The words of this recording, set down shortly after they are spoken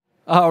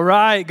All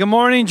right. Good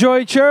morning,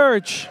 Joy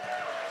Church.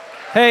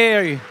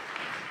 Hey,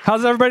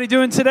 how's everybody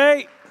doing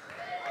today?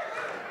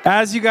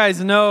 As you guys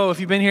know,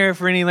 if you've been here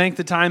for any length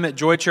of time at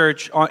Joy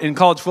Church in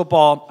college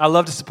football, I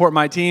love to support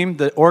my team,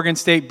 the Oregon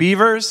State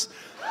Beavers.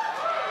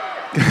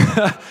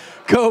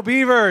 Go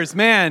Beavers.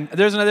 Man,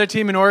 there's another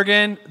team in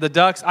Oregon, the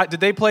Ducks. Did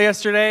they play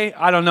yesterday?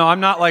 I don't know. I'm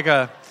not like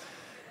a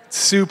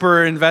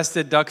super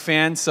invested Duck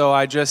fan, so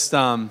I just,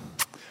 I'm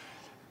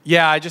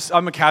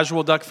a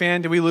casual Duck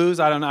fan. Did we lose?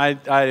 I don't know.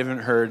 I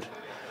haven't heard.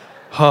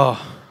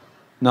 Oh,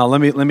 no, let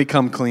me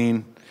come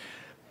clean.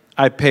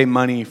 I pay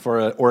money for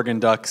an Oregon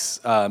Ducks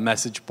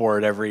message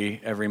board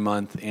every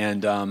month,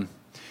 and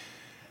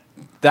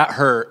that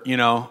hurt,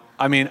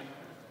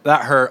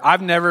 that hurt.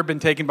 I've never been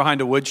taken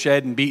behind a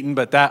woodshed and beaten,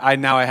 but I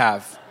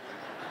have.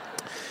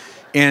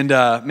 And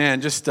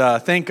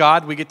thank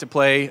God we get to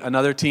play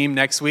another team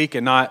next week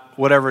and not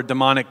whatever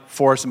demonic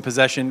force and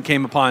possession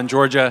came upon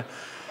Georgia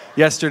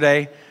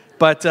yesterday.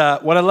 But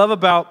what I love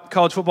about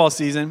college football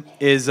season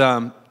is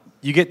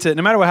you get to,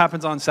 no matter what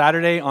happens on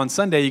Saturday, on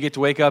Sunday, you get to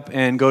wake up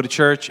and go to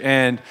church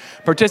and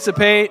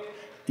participate,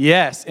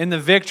 yes, in the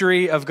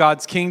victory of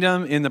God's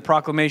kingdom, in the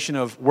proclamation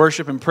of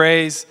worship and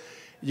praise.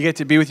 You get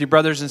to be with your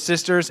brothers and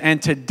sisters.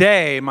 And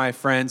today, my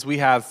friends, we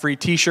have free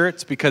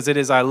t-shirts because it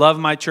is I Love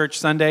My Church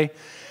Sunday.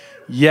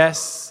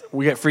 Yes,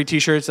 we get free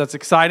t-shirts. That's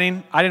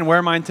exciting. I didn't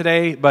wear mine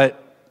today,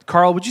 but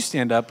Carl, would you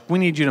stand up? We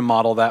need you to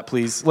model that,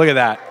 please. Look at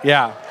that.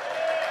 Yeah.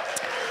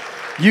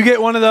 You get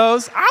one of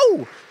those.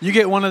 Ow! You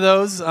get one of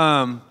those.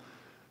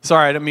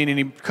 Sorry, I didn't mean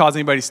to cause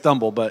anybody to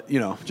stumble, but,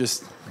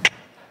 just...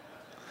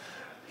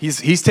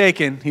 He's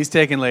taken,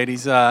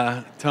 ladies.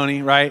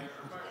 Tony, right?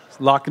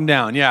 Lock him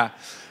down, yeah.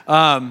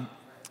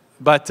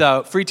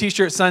 But free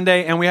t-shirt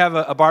Sunday, and we have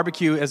a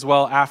barbecue as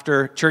well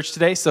after church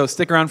today, so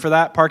stick around for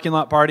that parking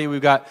lot party.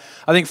 We've got,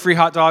 I think, free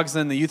hot dogs,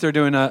 and the youth are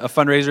doing a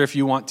fundraiser if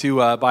you want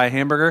to buy a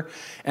hamburger,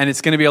 and it's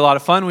going to be a lot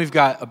of fun. We've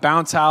got a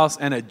bounce house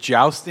and a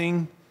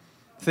jousting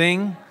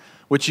thing,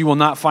 which you will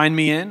not find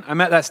me in.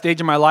 I'm at that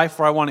stage in my life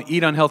where I want to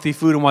eat unhealthy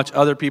food and watch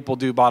other people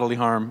do bodily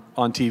harm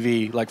on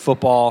TV, like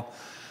football,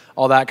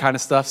 all that kind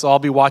of stuff. So I'll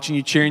be watching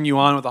you, cheering you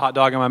on with a hot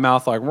dog in my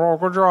mouth, like, "Well,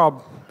 good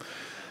job."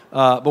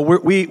 But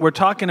we're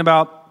talking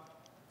about,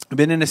 I've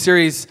been in a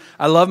series,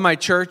 I Love My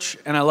Church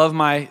and I Love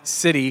My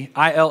City,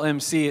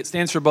 ILMC. It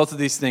stands for both of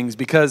these things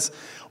because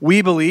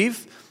we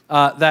believe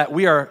that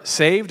we are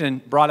saved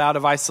and brought out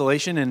of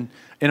isolation and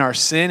in our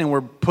sin, and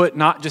we're put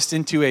not just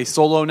into a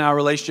solo now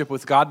relationship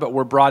with God, but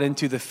we're brought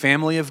into the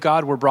family of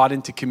God. We're brought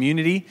into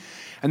community,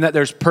 and that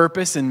there's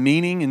purpose and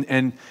meaning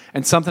and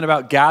something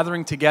about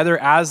gathering together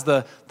as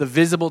the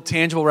visible,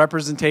 tangible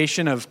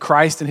representation of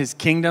Christ and his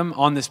kingdom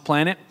on this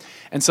planet.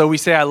 And so we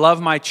say, I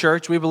love my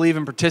church. We believe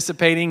in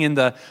participating in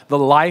the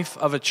life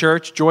of a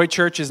church. Joy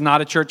Church is not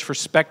a church for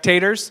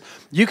spectators.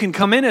 You can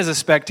come in as a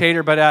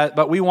spectator,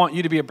 but we want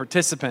you to be a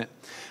participant.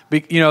 We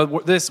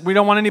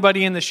don't want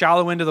anybody in the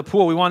shallow end of the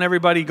pool. We want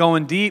everybody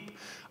going deep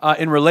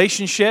in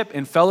relationship,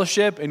 in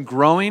fellowship, and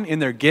growing in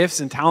their gifts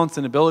and talents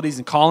and abilities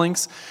and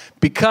callings.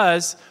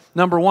 Because,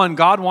 number one,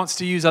 God wants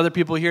to use other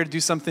people here to do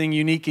something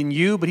unique in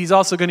you, but he's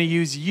also going to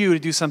use you to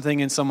do something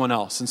in someone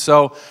else. And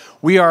so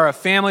we are a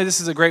family. This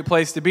is a great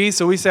place to be.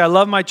 So we say, I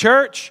love my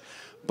church,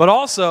 but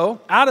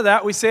also out of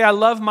that, we say, I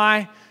love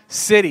my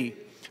city.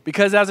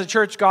 Because as a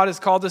church, God has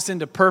called us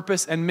into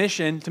purpose and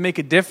mission to make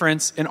a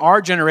difference in our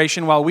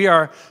generation while we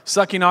are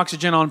sucking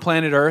oxygen on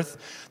planet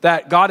Earth,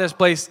 that God has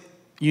placed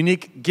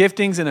unique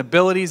giftings and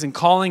abilities and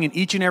calling in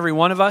each and every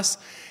one of us.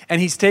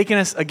 And he's taken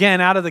us, again,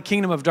 out of the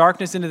kingdom of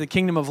darkness into the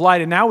kingdom of light.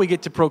 And now we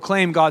get to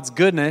proclaim God's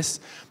goodness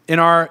in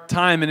our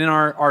time and in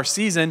our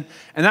season.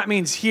 And that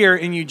means here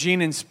in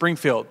Eugene and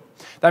Springfield.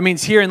 That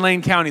means here in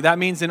Lane County. That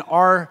means in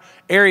our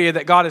area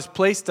that God has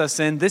placed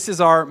us in. This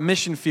is our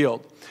mission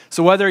field.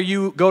 So whether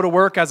you go to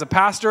work as a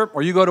pastor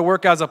or you go to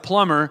work as a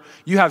plumber,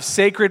 you have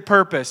sacred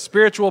purpose,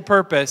 spiritual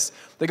purpose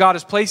that God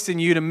has placed in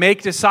you to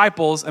make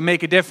disciples and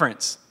make a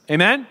difference.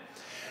 Amen?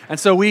 And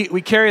so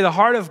we carry the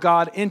heart of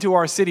God into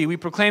our city. We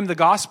proclaim the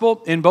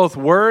gospel in both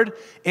word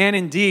and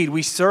in deed.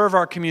 We serve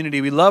our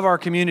community. We love our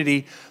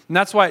community. And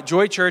that's why at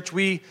Joy Church,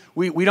 we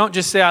don't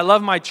just say, I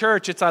love my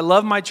church. It's I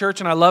love my church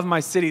and I love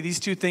my city. These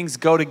two things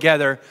go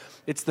together.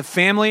 It's the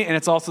family and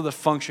it's also the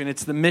function.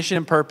 It's the mission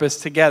and purpose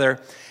together.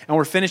 And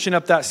we're finishing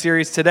up that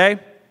series today.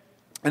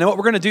 And what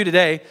we're going to do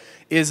today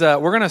is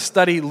we're going to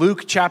study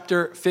Luke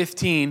chapter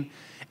 15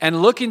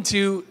 and look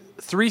into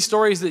 3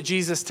 stories that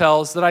Jesus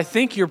tells that I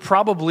think you're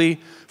probably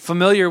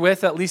familiar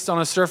with, at least on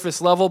a surface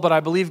level, but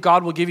I believe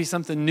God will give you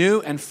something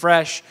new and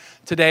fresh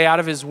today out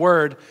of his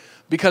word,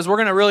 because we're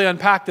going to really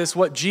unpack this,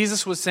 what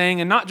Jesus was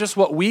saying, and not just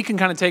what we can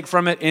kind of take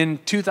from it in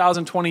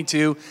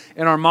 2022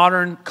 in our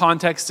modern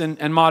context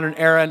and modern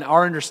era and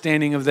our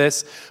understanding of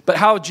this, but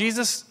how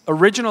Jesus'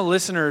 original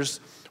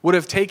listeners would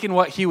have taken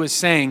what he was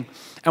saying.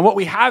 And what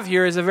we have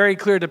here is a very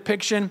clear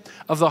depiction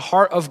of the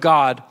heart of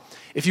God.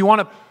 If you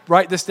want to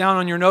write this down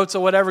on your notes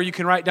or whatever, you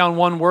can write down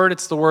one word.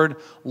 It's the word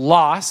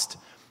lost.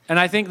 And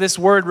I think this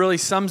word really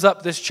sums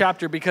up this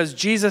chapter because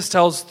Jesus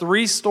tells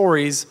 3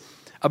 stories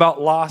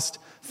about lost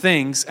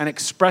things and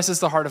expresses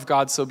the heart of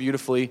God so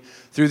beautifully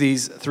through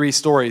these three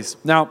stories.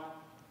 Now,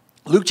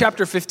 Luke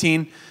chapter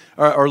 15,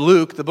 or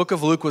Luke, the book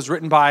of Luke was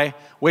written by,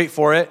 wait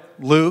for it,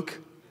 Luke.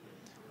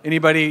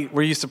 Anybody,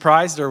 were you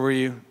surprised or were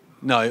you?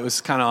 No, it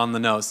was kind of on the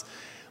nose.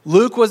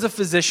 Luke was a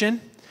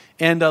physician,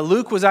 and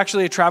Luke was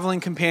actually a traveling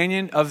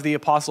companion of the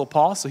Apostle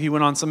Paul, so he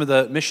went on some of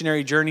the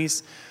missionary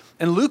journeys.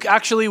 And Luke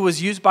actually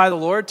was used by the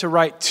Lord to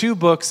write 2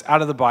 books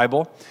out of the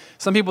Bible.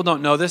 Some people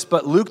don't know this,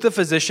 but Luke the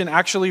physician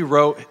actually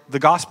wrote the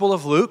Gospel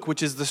of Luke,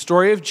 which is the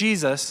story of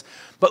Jesus.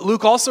 But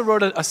Luke also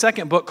wrote a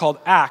second book called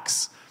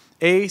Acts,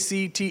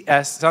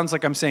 A-C-T-S. Sounds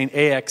like I'm saying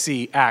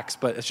A-X-E, Acts,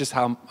 but it's just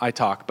how I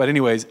talk. But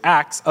anyways,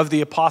 Acts of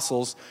the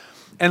Apostles.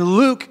 And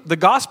Luke, the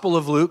Gospel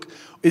of Luke,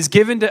 is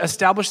given to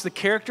establish the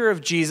character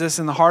of Jesus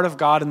and the heart of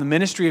God and the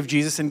ministry of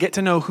Jesus and get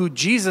to know who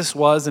Jesus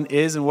was and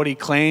is and what he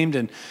claimed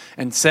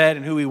and said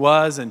and who he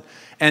was and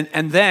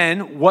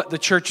then what the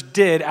church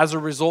did as a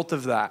result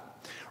of that.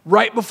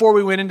 Right before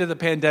we went into the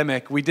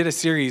pandemic, we did a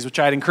series, which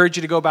I'd encourage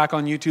you to go back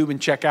on YouTube and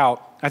check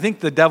out. I think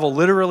the devil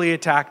literally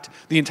attacked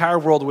the entire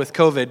world with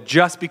COVID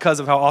just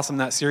because of how awesome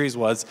that series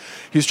was.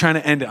 He was trying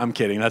to end it. I'm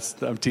kidding.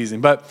 I'm teasing.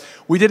 But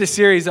we did a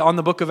series on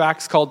the book of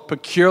Acts called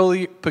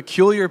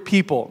Peculiar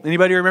People.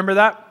 Anybody remember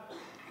that?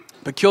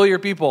 Peculiar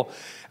People.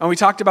 And we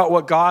talked about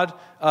what God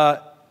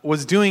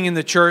was doing in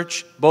the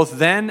church both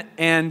then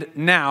and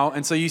now.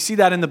 And so you see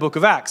that in the book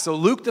of Acts. So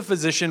Luke the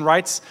physician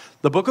writes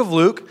the book of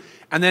Luke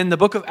and then the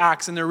book of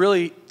Acts, and they're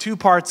really 2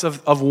 parts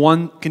of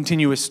one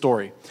continuous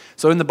story.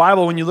 So in the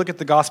Bible, when you look at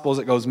the Gospels,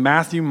 it goes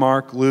Matthew,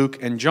 Mark, Luke,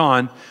 and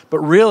John. But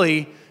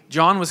really,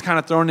 John was kind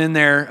of thrown in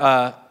there,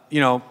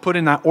 put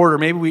in that order.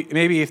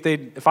 Maybe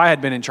if I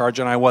had been in charge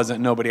and I wasn't,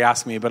 nobody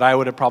asked me, but I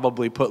would have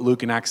probably put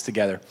Luke and Acts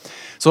together.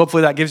 So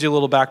hopefully that gives you a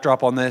little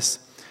backdrop on this.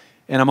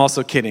 And I'm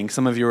also kidding.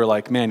 Some of you are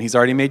like, man, he's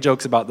already made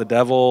jokes about the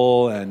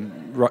devil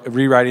and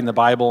rewriting the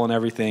Bible and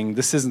everything.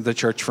 This isn't the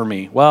church for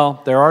me.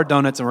 Well, there are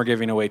donuts and we're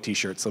giving away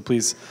t-shirts, so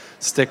please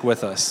stick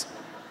with us.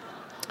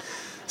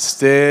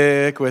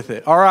 Stick with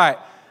it. All right.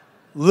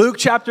 Luke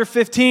chapter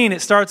 15,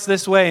 it starts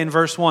this way in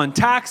verse 1.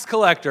 Tax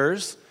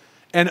collectors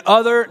and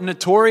other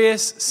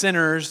notorious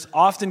sinners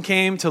often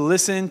came to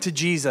listen to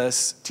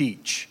Jesus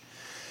teach.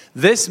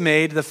 This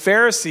made the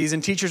Pharisees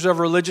and teachers of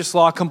religious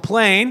law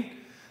complain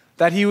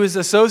that he was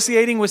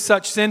associating with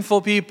such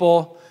sinful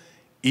people,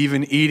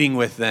 even eating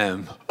with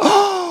them.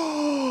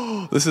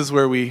 Oh, this is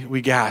where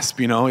we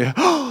gasp,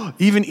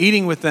 even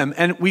eating with them.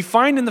 And we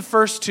find in the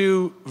first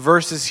 2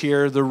 verses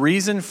here the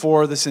reason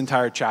for this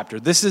entire chapter.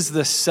 This is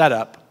the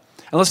setup.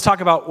 And let's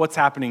talk about what's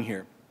happening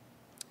here.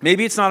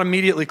 Maybe it's not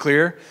immediately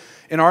clear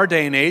in our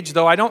day and age,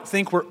 though I don't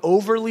think we're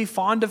overly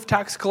fond of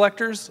tax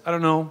collectors. I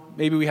don't know,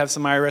 maybe we have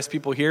some IRS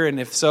people here, and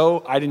if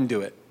so, I didn't do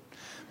it.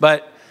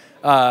 But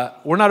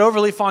we're not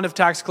overly fond of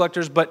tax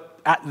collectors, but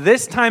at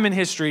this time in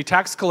history,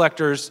 tax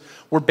collectors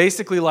were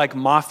basically like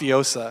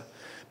mafiosa,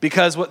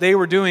 because what they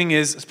were doing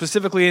is,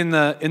 specifically in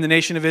the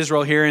nation of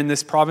Israel here in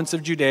this province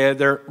of Judea,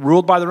 they're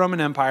ruled by the Roman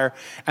Empire,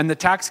 and the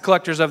tax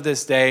collectors of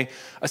this day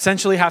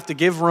essentially have to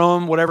give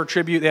Rome whatever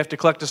tribute. They have to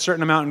collect a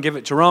certain amount and give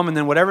it to Rome, and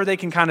then whatever they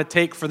can kind of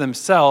take for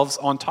themselves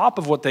on top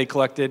of what they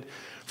collected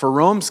for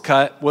Rome's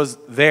cut was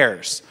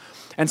theirs.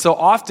 And so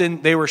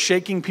often they were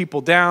shaking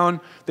people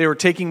down, they were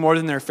taking more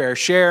than their fair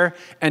share,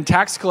 and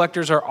tax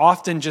collectors are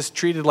often just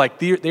treated like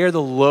they are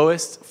the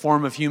lowest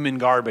form of human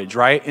garbage,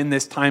 right, in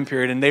this time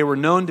period. And they were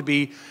known to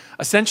be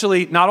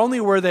essentially, not only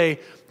were they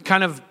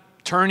kind of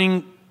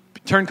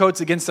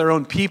turncoats against their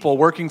own people,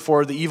 working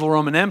for the evil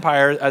Roman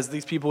Empire, as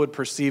these people would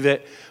perceive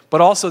it,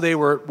 but also they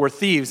were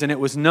thieves, and it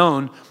was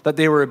known that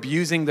they were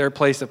abusing their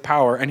place of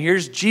power. And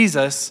here's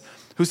Jesus,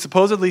 who's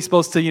supposedly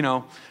supposed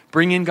to,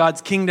 bring in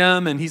God's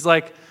kingdom, and he's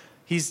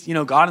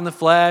God in the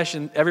flesh,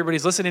 and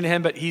everybody's listening to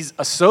him, but he's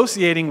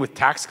associating with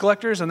tax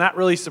collectors, and that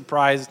really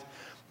surprised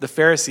the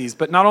Pharisees.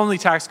 But not only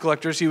tax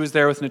collectors, he was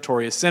there with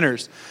notorious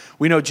sinners.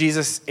 We know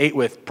Jesus ate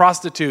with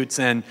prostitutes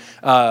and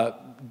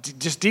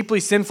just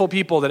deeply sinful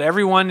people that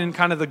everyone in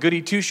kind of the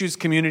goody two-shoes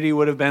community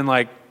would have been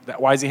like,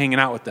 why is he hanging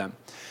out with them?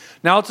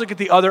 Now let's look at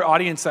the other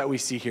audience that we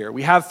see here.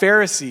 We have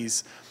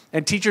Pharisees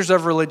and teachers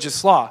of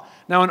religious law.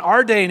 Now in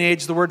our day and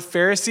age, the word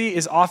Pharisee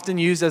is often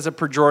used as a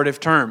pejorative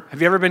term.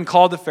 Have you ever been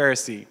called a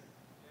Pharisee?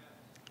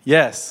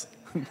 Yes.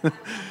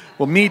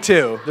 Well, me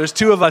too. There's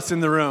 2 of us in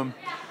the room.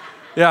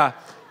 Yeah.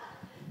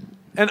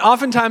 And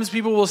oftentimes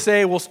people will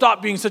say, well,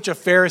 stop being such a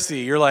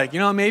Pharisee. You're like,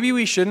 maybe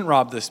we shouldn't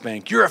rob this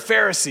bank. You're a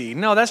Pharisee.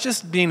 No, that's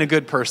just being a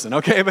good person,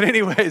 okay? But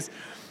anyways,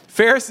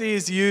 Pharisee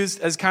is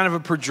used as kind of a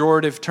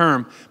pejorative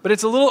term, but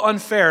it's a little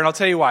unfair, and I'll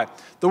tell you why.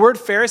 The word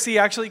Pharisee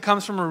actually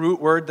comes from a root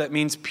word that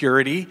means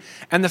purity,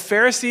 and the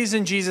Pharisees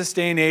in Jesus'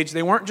 day and age,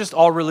 they weren't just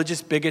all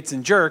religious bigots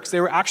and jerks. They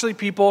were actually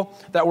people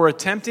that were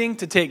attempting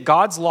to take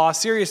God's law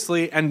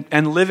seriously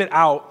and live it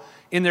out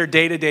in their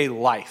day-to-day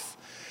life.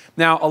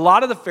 Now, a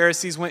lot of the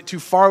Pharisees went too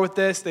far with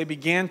this. They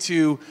began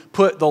to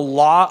put the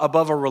law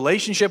above a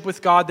relationship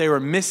with God. They were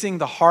missing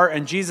the heart,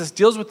 and Jesus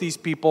deals with these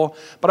people.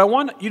 But I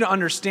want you to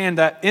understand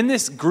that in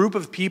this group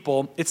of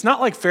people, it's not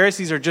like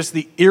Pharisees are just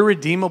the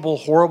irredeemable,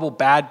 horrible,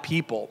 bad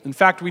people. In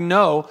fact, we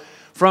know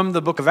from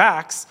the book of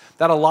Acts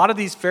that a lot of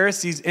these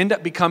Pharisees end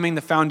up becoming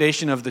the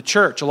foundation of the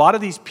church. A lot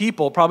of these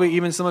people, probably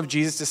even some of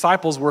Jesus'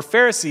 disciples, were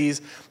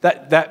Pharisees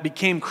that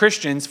became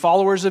Christians,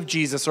 followers of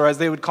Jesus, or as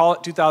they would call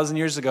it 2,000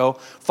 years ago,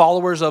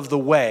 followers of the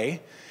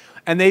way.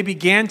 And they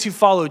began to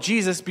follow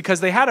Jesus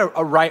because they had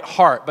a right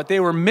heart, but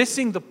they were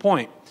missing the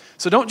point.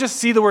 So don't just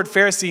see the word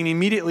Pharisee and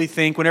immediately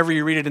think, whenever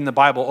you read it in the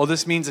Bible, oh,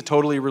 this means a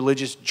totally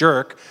religious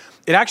jerk.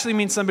 It actually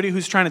means somebody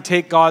who's trying to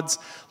take God's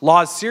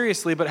laws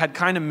seriously, but had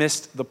kind of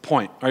missed the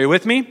point. Are you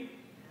with me?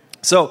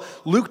 So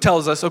Luke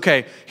tells us,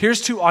 okay,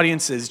 here's two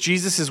audiences.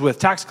 Jesus is with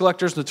tax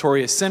collectors,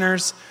 notorious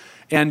sinners,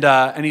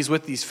 and he's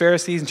with these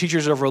Pharisees and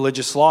teachers of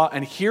religious law.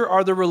 And here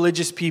are the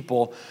religious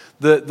people,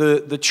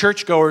 the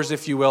churchgoers,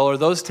 if you will, or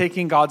those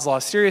taking God's law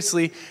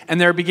seriously. And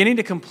they're beginning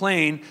to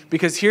complain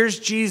because here's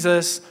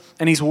Jesus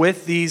and he's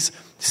with these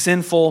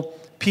sinful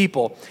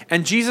people.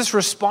 And Jesus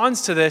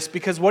responds to this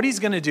because what he's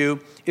going to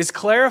do is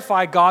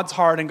clarify God's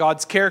heart and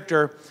God's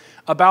character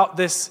about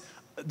this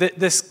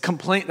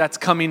complaint that's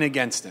coming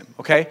against him,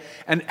 okay?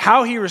 And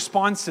how he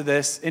responds to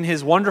this in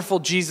his wonderful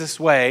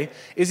Jesus way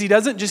is he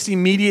doesn't just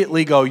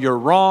immediately go, you're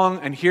wrong,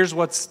 and here's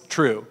what's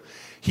true.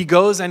 He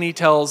goes and he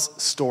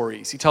tells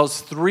stories. He tells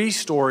 3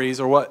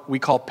 stories, or what we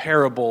call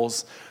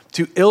parables,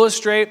 to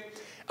illustrate,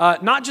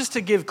 not just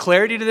to give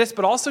clarity to this,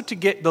 but also to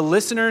get the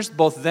listeners,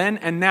 both then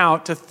and now,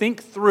 to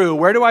think through,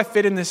 where do I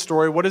fit in this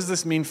story? What does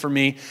this mean for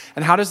me?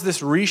 And how does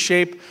this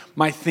reshape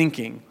my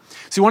thinking?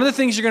 See, one of the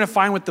things you're going to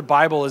find with the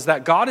Bible is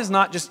that God is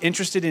not just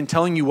interested in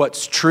telling you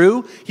what's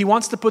true. He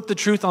wants to put the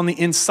truth on the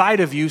inside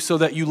of you so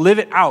that you live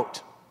it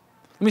out.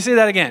 Let me say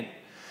that again.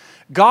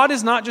 God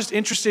is not just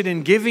interested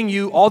in giving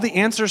you all the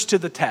answers to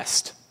the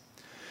test.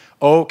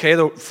 Okay,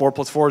 4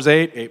 plus 4 is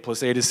 8. 8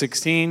 plus 8 is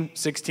 16.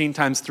 16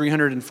 times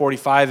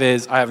 345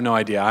 is, I have no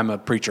idea. I'm a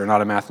preacher,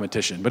 not a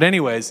mathematician. But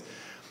anyways,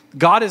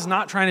 God is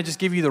not trying to just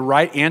give you the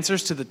right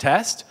answers to the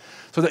test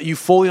so that you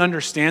fully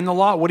understand the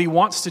law. What he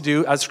wants to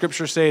do, as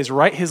Scripture says, is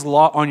write his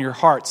law on your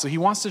heart. So he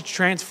wants to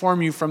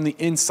transform you from the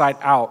inside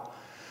out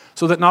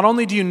so that not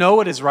only do you know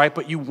what is right,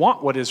 but you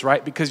want what is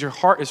right because your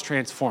heart is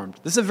transformed.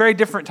 This is a very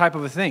different type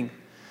of a thing.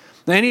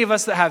 Now, any of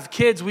us that have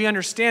kids, we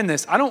understand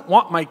this. I don't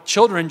want my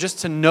children just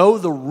to know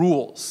the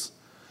rules.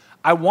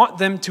 I want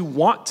them to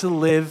want to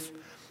live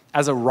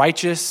as a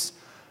righteous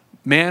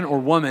man or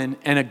woman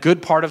and a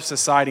good part of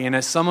society and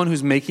as someone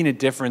who's making a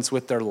difference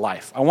with their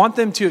life. I want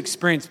them to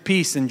experience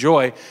peace and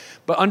joy,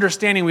 but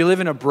understanding we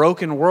live in a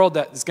broken world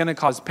that is going to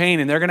cause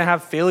pain and they're going to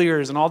have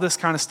failures and all this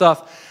kind of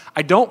stuff.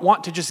 I don't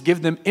want to just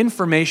give them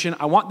information.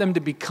 I want them to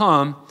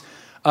become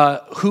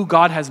who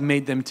God has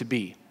made them to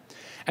be.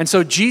 And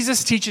so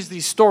Jesus teaches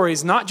these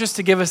stories not just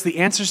to give us the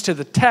answers to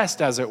the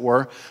test, as it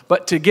were,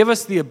 but to give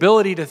us the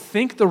ability to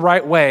think the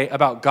right way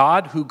about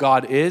God, who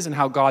God is, and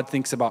how God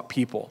thinks about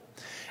people.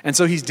 And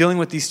so he's dealing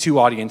with these 2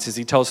 audiences.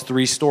 He tells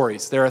 3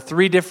 stories. There are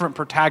 3 different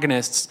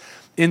protagonists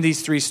in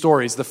these 3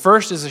 stories. The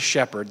first is a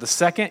shepherd. The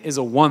second is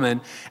a woman.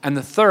 And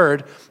the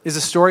third is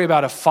a story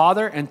about a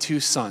father and 2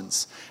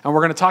 sons. And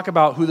we're going to talk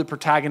about who the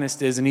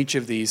protagonist is in each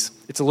of these.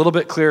 It's a little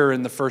bit clearer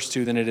in the first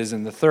 2 than it is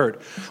in the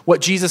third. What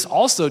Jesus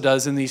also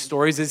does in these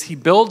stories is he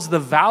builds the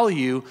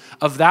value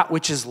of that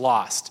which is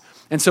lost.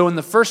 And so in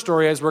the first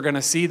story, as we're going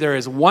to see, there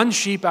is 1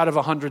 sheep out of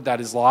 100 that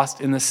is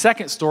lost. In the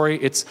second story,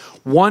 it's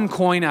 1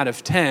 coin out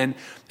of 10.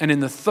 And in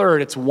the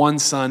third, it's 1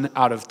 son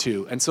out of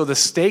 2. And so the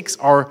stakes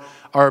are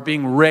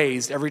being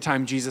raised every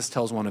time Jesus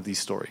tells one of these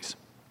stories.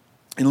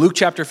 In Luke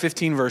chapter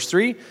 15, verse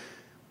 3,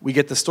 we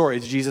get the story.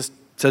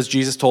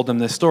 Jesus told them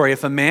this story.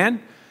 If a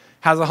man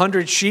has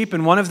 100 sheep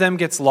and one of them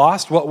gets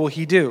lost, what will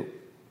he do?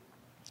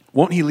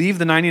 Won't he leave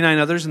the 99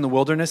 others in the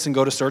wilderness and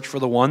go to search for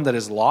the one that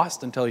is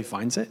lost until he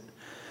finds it?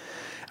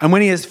 And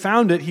when he has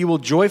found it, he will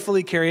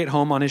joyfully carry it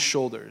home on his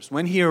shoulders.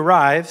 When he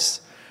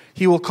arrives,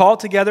 he will call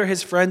together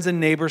his friends and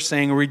neighbors,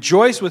 saying,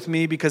 "Rejoice with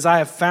me, because I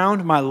have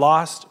found my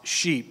lost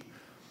sheep."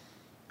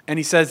 And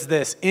he says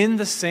this, in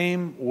the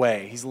same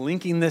way. He's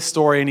linking this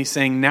story, and he's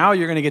saying, now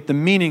you're going to get the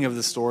meaning of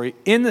the story.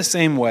 In the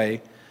same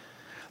way,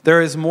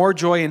 there is more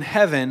joy in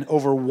heaven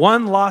over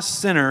 1 lost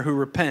sinner who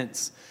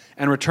repents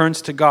and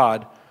returns to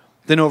God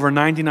than over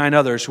 99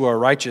 others who are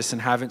righteous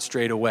and haven't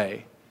strayed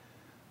away.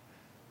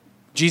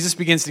 Jesus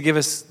begins to give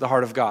us the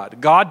heart of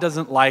God. God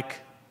doesn't like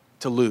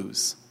to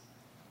lose.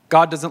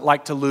 God doesn't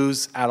like to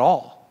lose at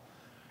all.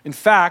 In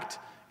fact,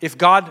 if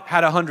God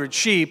had 100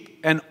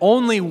 sheep and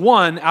only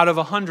 1 out of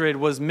 100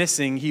 was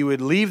missing, he would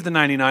leave the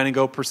 99 and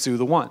go pursue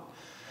the 1.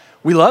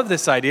 We love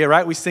this idea,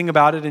 right? We sing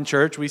about it in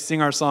church. We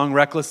sing our song,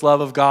 Reckless Love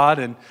of God,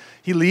 and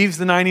he leaves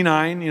the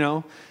 99,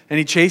 and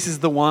he chases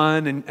the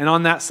 1. And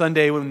on that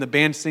Sunday when the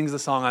band sings the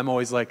song, I'm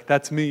always like,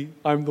 that's me.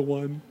 I'm the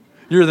 1.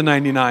 You're the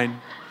 99.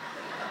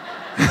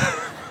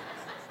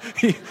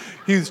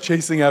 He was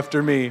chasing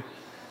after me.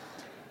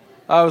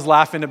 I was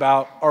laughing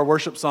about our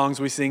worship songs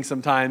we sing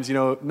sometimes,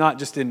 not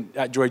just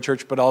at Joy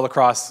Church, but all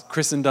across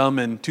Christendom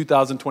in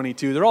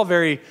 2022. They're all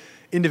very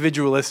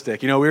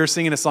individualistic. We were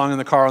singing a song in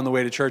the car on the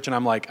way to church, and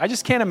I'm like, I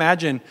just can't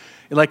imagine,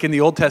 like in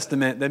the Old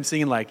Testament, them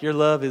singing like, your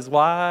love is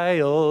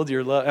wild,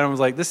 your love. And I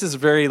was like, this is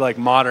very like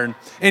modern.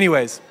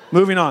 Anyways,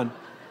 moving on.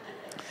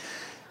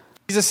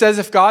 Jesus says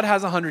if God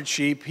has 100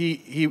 sheep,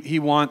 he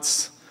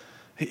wants,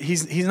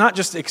 he's not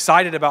just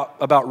excited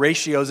about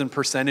ratios and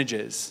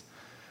percentages.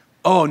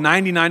 Oh,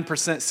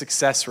 99%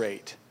 success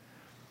rate.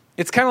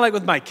 It's kind of like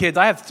with my kids.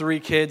 I have 3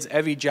 kids,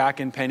 Evie, Jack,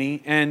 and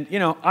Penny. And,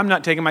 I'm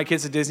not taking my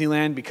kids to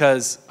Disneyland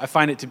because I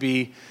find it to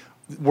be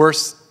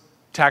worse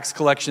tax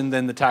collection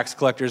than the tax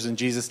collectors in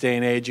Jesus' day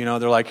and age.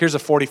 They're like, here's a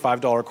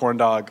 $45 corn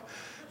dog,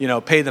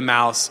 pay the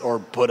mouse or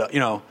put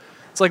a,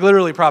 it's like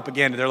literally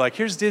propaganda. They're like,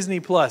 here's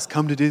Disney Plus,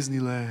 come to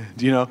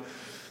Disneyland,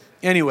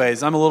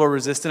 Anyways, I'm a little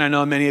resistant. I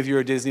know many of you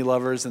are Disney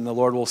lovers and the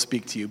Lord will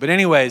speak to you. But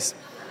anyways,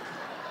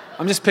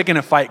 I'm just picking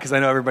a fight because I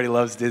know everybody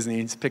loves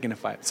Disney. It's picking a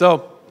fight.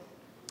 So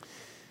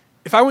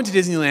if I went to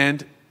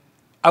Disneyland,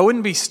 I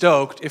wouldn't be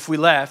stoked if we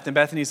left and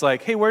Bethany's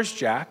like, hey, where's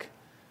Jack?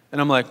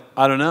 And I'm like,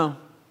 I don't know.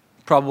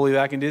 Probably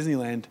back in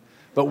Disneyland.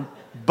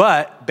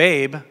 But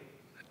babe,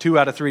 2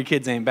 out of 3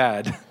 kids ain't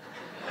bad.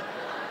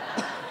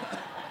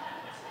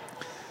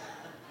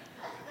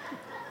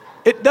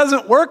 It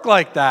doesn't work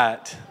like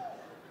that.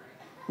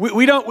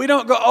 We don't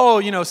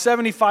go,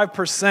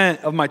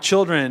 75% of my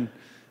children,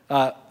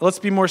 let's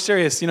be more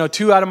serious.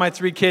 2 out of my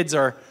 3 kids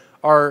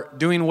are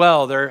doing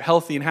well. They're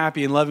healthy and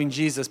happy and loving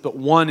Jesus, but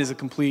 1 is a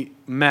complete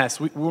mess.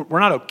 We're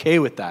not okay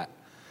with that.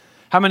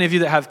 How many of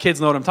you that have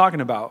kids know what I'm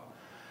talking about?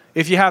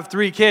 If you have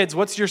 3 kids,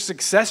 what's your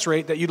success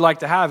rate that you'd like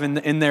to have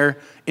in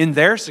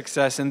their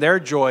success, in their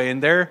joy, in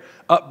their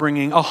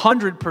upbringing?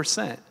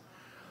 100%.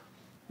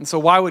 And so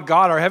why would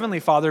God, our Heavenly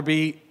Father,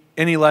 be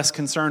any less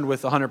concerned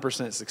with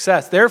 100%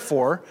 success?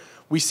 Therefore,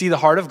 we see the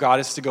heart of God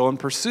is to go and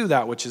pursue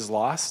that which is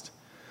lost,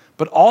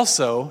 but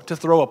also to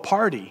throw a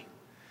party.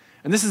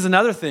 And this is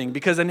another thing,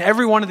 because in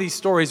every one of these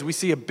stories, we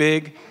see a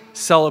big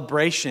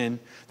celebration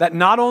that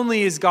not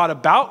only is God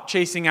about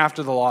chasing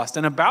after the lost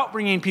and about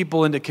bringing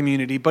people into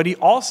community, but it's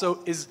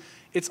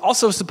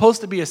also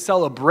supposed to be a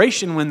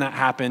celebration when that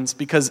happens,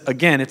 because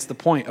again, it's the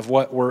point of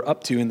what we're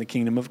up to in the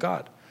kingdom of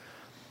God.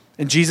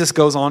 And Jesus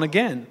goes on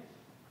again.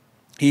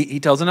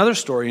 He tells another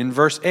story in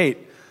verse 8.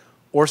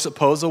 Or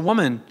suppose a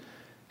woman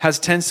has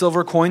 10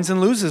 silver coins and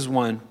loses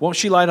one. Won't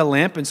she light a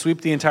lamp and sweep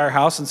the entire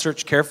house and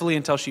search carefully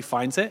until she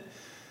finds it?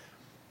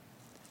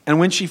 And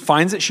when she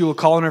finds it, she will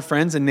call on her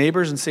friends and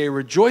neighbors and say,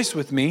 rejoice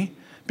with me,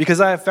 because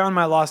I have found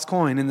my lost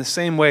coin. In the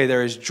same way,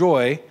 there is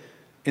joy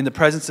in the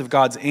presence of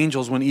God's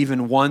angels when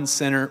even one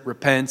sinner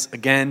repents.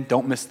 Again,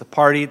 don't miss the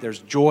party. There's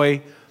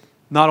joy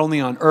not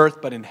only on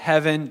earth, but in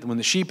heaven, when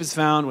the sheep is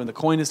found, when the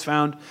coin is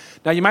found.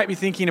 Now, you might be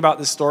thinking about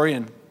this story,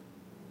 and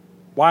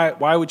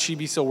why would she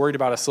be so worried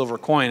about a silver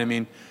coin? I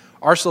mean,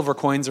 our silver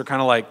coins are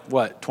kind of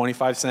like,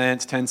 25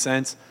 cents, 10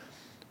 cents?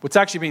 What's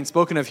actually being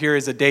spoken of here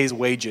is a day's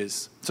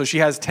wages. So she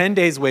has 10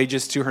 days'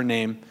 wages to her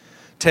name,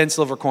 10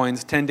 silver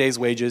coins, 10 days'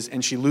 wages,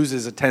 and she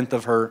loses a tenth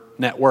of her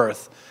net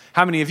worth.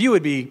 How many of you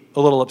would be a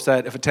little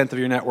upset if a tenth of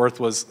your net worth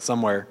was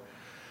somewhere?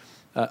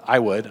 I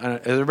would. Is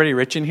everybody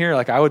rich in here?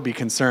 I would be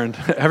concerned.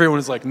 Everyone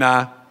is like,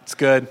 nah, it's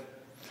good.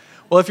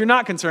 Well, if you're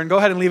not concerned, go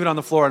ahead and leave it on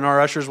the floor, and our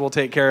ushers will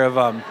take care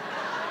of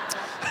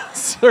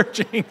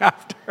searching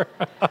after.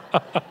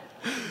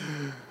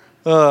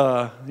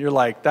 You're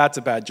like, that's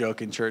a bad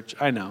joke in church.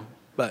 I know.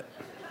 But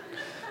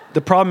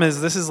the problem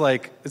is it's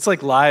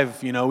like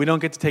live, we don't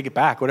get to take it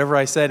back. Whatever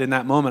I said in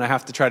that moment, I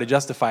have to try to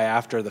justify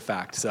after the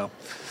fact. So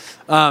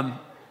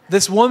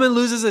this woman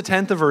loses a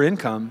tenth of her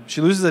income.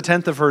 She loses a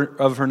tenth of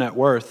her net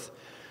worth.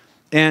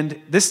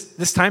 And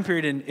this time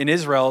period in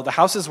Israel, the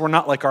houses were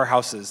not like our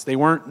houses. They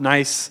weren't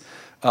nice,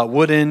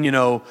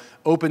 wooden,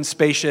 open,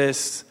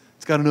 spacious.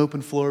 It's got an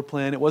open floor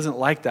plan. It wasn't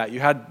like that.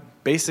 You had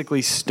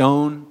basically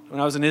stone.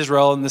 When I was in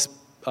Israel, in this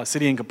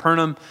city in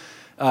Capernaum,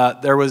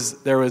 there was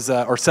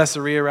or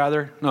Caesarea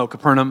rather. No,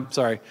 Capernaum,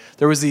 sorry.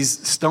 There was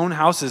these stone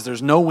houses.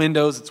 There's no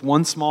windows. It's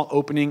one small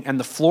opening. And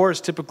the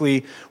floors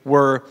typically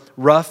were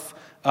rough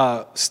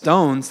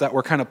stones that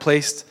were kind of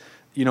placed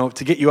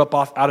to get you up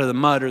out of the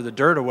mud or the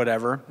dirt or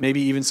whatever, maybe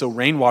even so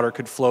rainwater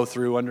could flow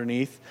through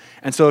underneath.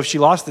 And so if she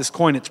lost this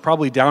coin, it's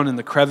probably down in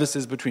the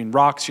crevices between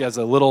rocks. She has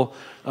a little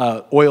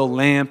oil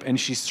lamp, and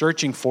she's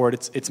searching for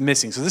it. It's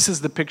missing. So this is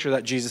the picture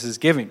that Jesus is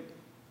giving.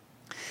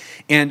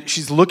 And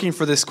she's looking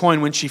for this coin.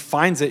 When she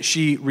finds it,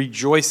 she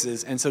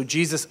rejoices. And so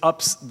Jesus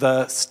ups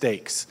the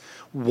stakes.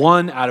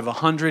 1 out of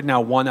 100, now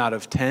 1 out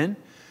of 10.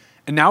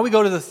 And now we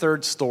go to the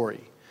third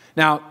story.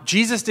 Now,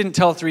 Jesus didn't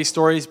tell 3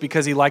 stories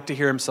because he liked to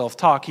hear himself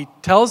talk. He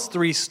tells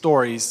 3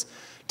 stories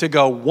to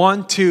go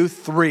 1, 2,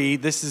 3.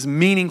 This is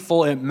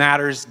meaningful. It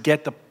matters.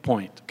 Get the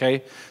point,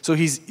 okay? So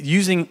he's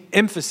using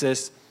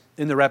emphasis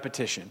in the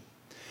repetition.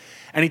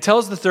 And he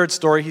tells the third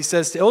story. He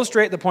says, to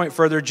illustrate the point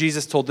further,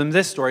 Jesus told them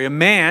this story. A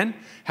man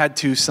had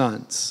 2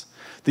 sons.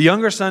 The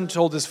younger son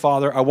told his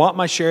father, I want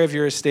my share of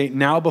your estate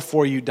now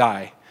before you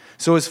die.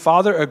 So his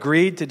father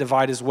agreed to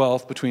divide his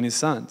wealth between his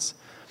sons.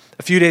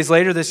 A few days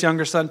later, this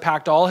younger son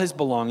packed all his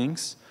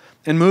belongings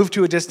and moved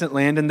to a distant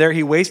land, and there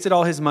he wasted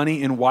all his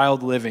money in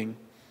wild living.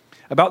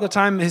 About the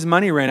time his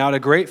money ran out, a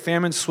great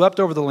famine swept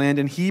over the land,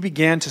 and he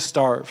began to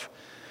starve.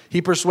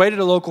 He persuaded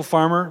a local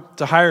farmer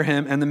to hire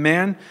him, and the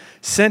man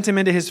sent him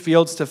into his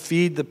fields to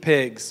feed the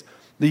pigs.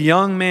 The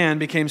young man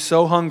became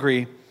so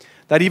hungry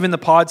that even the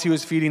pods he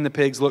was feeding the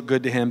pigs looked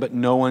good to him, but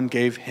no one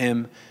gave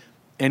him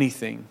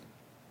anything.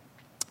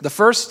 The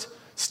first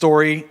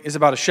story is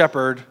about a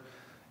shepherd,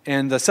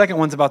 and the second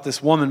one's about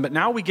this woman, but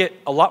now we get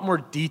a lot more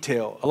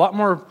detail, a lot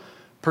more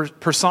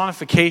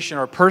personification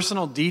or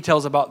personal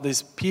details about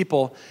these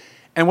people.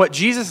 And what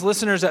Jesus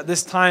listeners at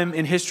this time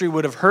in history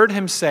would have heard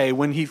him say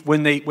when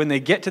they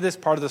get to this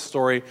part of the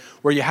story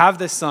where you have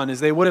this son,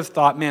 is they would have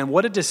thought, man,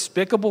 what a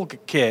despicable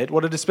kid,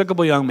 what a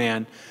despicable young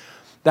man,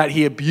 that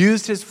he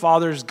abused his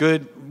father's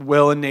good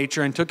will and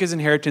nature and took his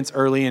inheritance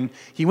early, and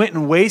he went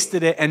and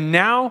wasted it. And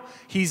now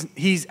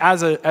he's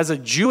as a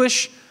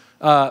Jewish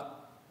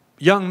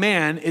young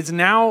man is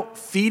now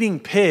feeding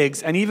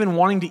pigs and even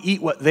wanting to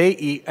eat what they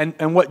eat.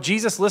 And what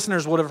Jesus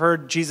listeners would have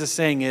heard Jesus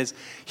saying is,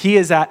 he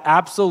is at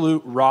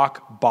absolute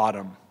rock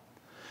bottom.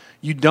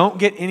 You don't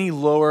get any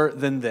lower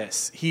than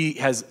this. He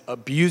has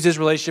abused his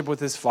relationship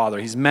with his father.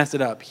 He's messed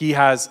it up. He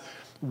has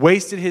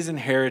wasted his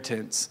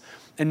inheritance.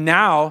 And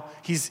now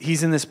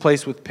he's in this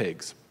place with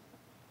pigs.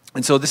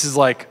 And so this is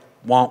like,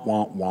 wah,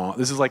 wah, wah.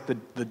 This is like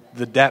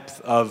the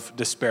depth of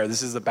despair.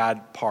 This is the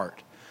bad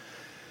part.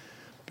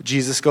 But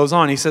Jesus goes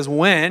on. He says,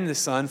 when the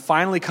son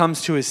finally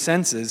comes to his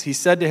senses, he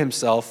said to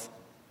himself,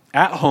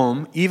 at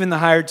home, even the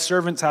hired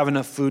servants have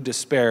enough food to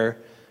spare,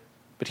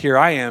 but here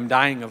I am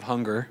dying of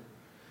hunger.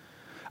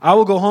 I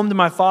will go home to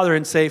my father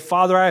and say,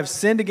 Father, I have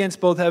sinned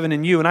against both heaven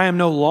and you, and I am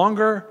no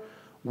longer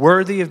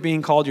worthy of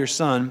being called your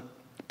son.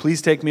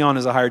 Please take me on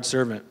as a hired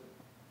servant.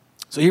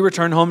 So he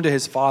returned home to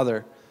his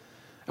father.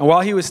 And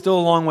while he was still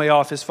a long way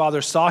off, his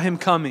father saw him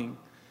coming.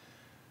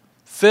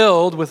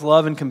 Filled with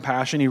love and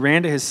compassion, he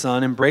ran to his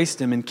son,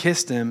 embraced him, and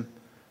kissed him.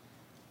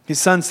 His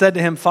son said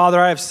to him, Father,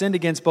 I have sinned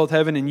against both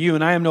heaven and you,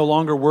 and I am no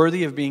longer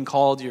worthy of being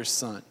called your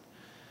son.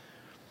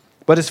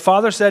 But his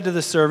father said to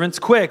the servants,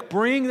 quick,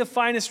 bring the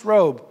finest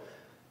robe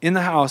in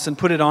the house and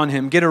put it on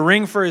him. Get a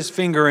ring for his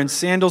finger and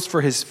sandals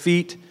for his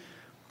feet,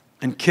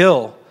 and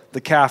kill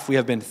the calf we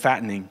have been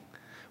fattening.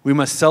 We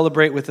must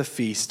celebrate with a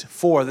feast,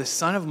 for the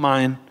son of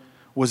mine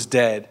was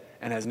dead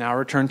and has now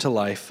returned to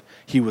life.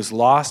 He was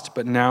lost,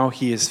 but now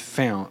he is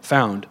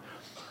found.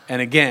 And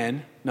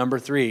again, number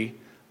 3,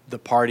 the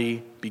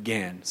party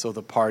began. So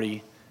the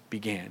party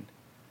began.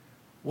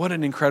 What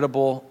an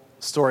incredible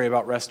story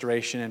about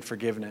restoration and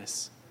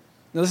forgiveness.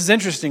 Now, this is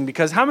interesting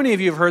because how many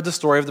of you have heard the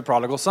story of the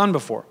prodigal son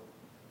before?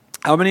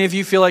 How many of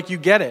you feel like you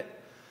get it?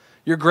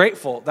 You're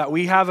grateful that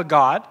we have a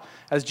God,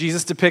 as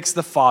Jesus depicts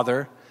the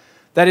Father,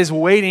 that is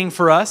waiting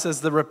for us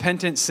as the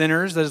repentant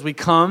sinners, that as we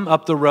come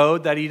up the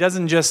road, that he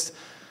doesn't just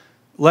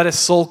let us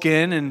sulk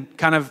in and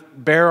kind of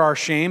bear our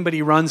shame, but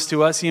he runs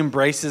to us, he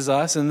embraces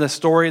us. And the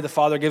story, the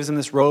Father gives him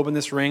this robe and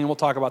this ring, and we'll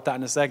talk about that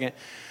in a second.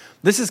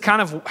 This is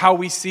kind of how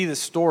we see the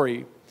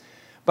story.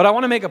 But I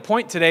want to make a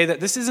point today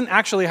that this isn't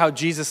actually how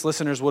Jesus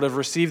listeners would have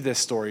received this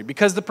story,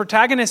 because the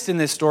protagonist in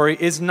this story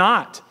is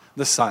not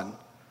the son.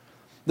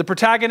 The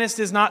protagonist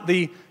is not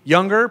the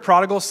younger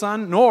prodigal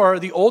son, nor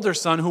the older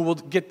son, who we'll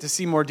get to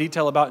see more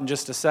detail about in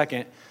just a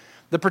second.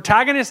 The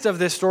protagonist of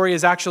this story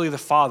is actually the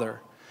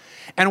father.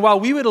 And while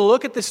we would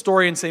look at this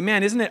story and say,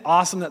 man, isn't it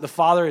awesome that the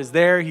father is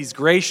there, he's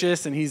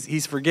gracious, and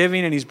he's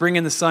forgiving, and he's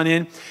bringing the son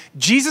in,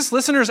 Jesus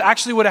listeners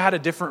actually would have had a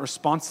different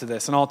response to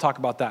this, and I'll talk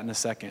about that in a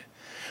second.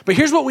 But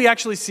here's what we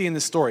actually see in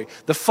this story.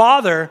 The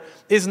father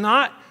is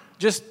not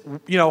just,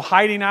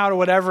 hiding out or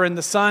whatever, and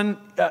the son,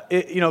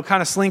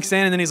 kind of slinks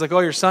in, and then he's like, oh,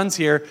 your son's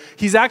here.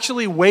 He's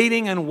actually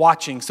waiting and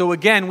watching. So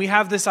again, we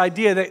have this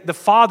idea that the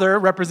father,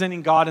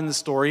 representing God in the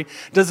story,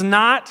 he's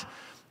not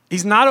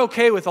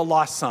okay with a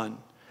lost son.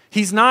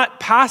 He's not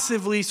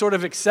passively sort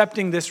of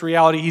accepting this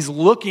reality. He's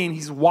looking,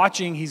 he's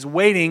watching, he's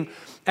waiting.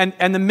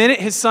 And the minute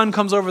his son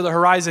comes over the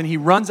horizon, he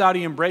runs out,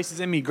 he embraces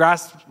him, he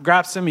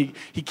grasps him,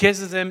 he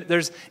kisses him.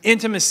 There's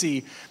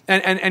intimacy.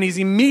 And he's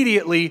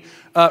immediately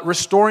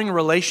restoring a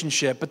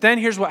relationship. But then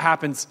here's what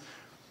happens.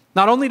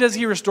 Not only does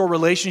he restore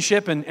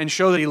relationship and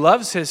show that he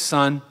loves his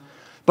son,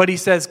 but he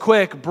says,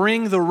 quick,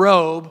 bring the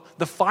robe,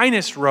 the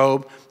finest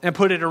robe, and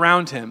put it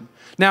around him.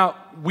 Now,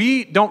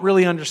 we don't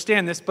really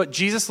understand this, but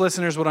Jesus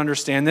listeners would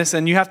understand this,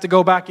 and you have to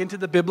go back into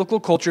the biblical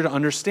culture to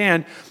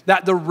understand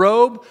that the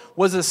robe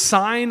was a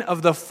sign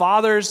of the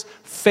father's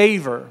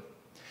favor.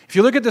 If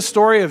you look at the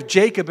story of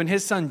Jacob and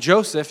his son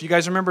Joseph, you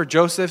guys remember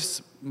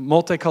Joseph's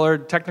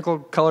multicolored, technical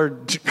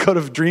colored coat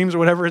of dreams or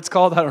whatever it's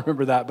called? I don't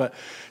remember that, but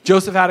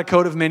Joseph had a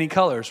coat of many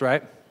colors,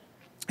 right?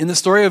 In the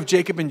story of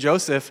Jacob and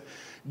Joseph,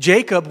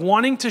 Jacob,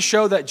 wanting to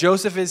show that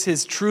Joseph is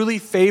his truly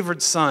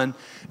favored son,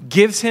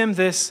 gives him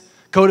this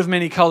coat of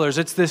many colors.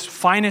 It's this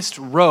finest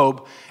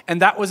robe,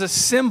 and that was a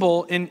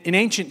symbol in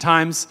ancient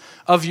times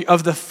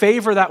of the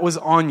favor that was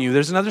on you.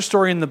 There's another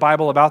story in the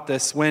Bible about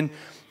this when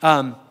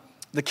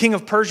the king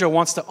of Persia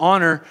wants to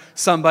honor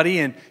somebody,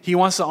 and he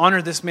wants to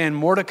honor this man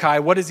Mordecai.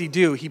 What does he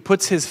do? He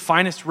puts his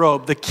finest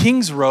robe, the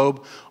king's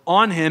robe,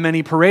 on him, and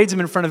he parades him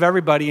in front of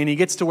everybody, and he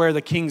gets to wear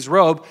the king's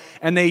robe,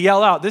 and they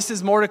yell out, "This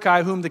is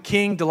Mordecai, whom the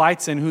king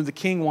delights in, who the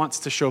king wants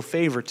to show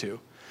favor to."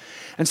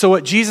 And so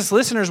what Jesus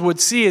listeners would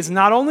see is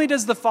not only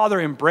does the Father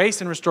embrace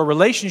and restore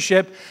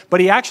relationship, but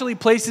he actually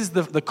places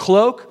the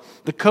cloak,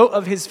 the coat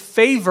of his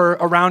favor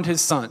around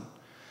his Son.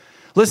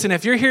 Listen,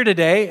 if you're here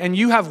today and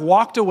you have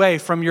walked away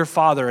from your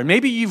Father, and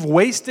maybe you've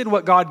wasted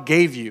what God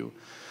gave you,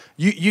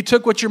 you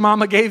took what your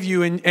mama gave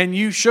you and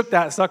you shook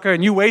that sucker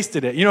and you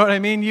wasted it. You know what I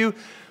mean?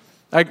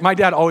 Like my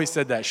dad always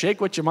said that,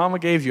 shake what your mama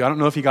gave you. I don't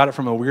know if he got it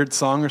from a weird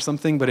song or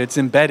something, but it's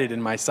embedded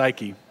in my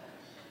psyche.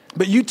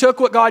 But you took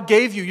what God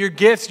gave you, your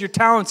gifts, your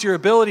talents, your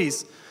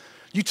abilities.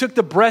 You took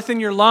the breath in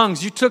your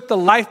lungs. You took the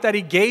life that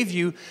he gave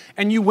you,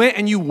 and you went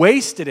and you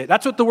wasted it.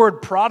 That's what the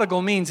word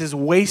prodigal means, is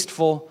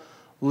wasteful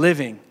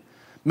living.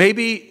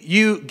 Maybe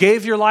you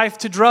gave your life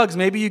to drugs.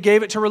 Maybe you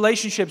gave it to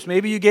relationships.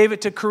 Maybe you gave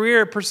it to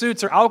career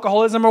pursuits or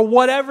alcoholism or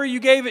whatever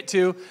you gave it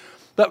to.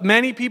 But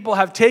many people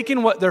have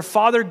taken what their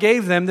Father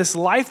gave them, this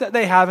life that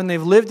they have, and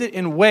they've lived it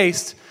in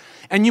waste.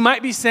 And you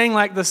might be saying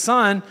like the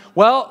Son,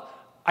 well,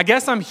 I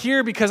guess I'm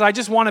here because I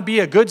just want to be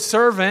a good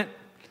servant.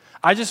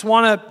 I just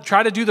want to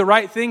try to do the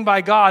right thing by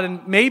God,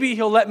 and maybe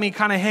he'll let me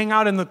kind of hang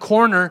out in the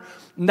corner.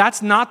 And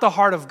that's not the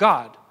heart of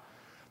God.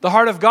 The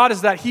heart of God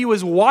is that he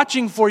was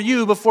watching for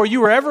you before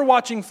you were ever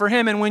watching for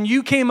him. And when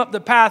you came up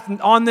the path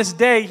on this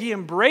day, he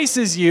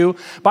embraces you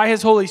by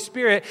his Holy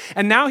Spirit.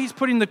 And now he's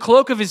putting the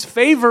cloak of his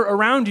favor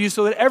around you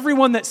so that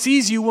everyone that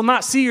sees you will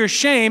not see your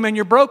shame and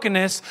your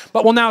brokenness,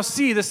 but will now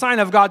see the sign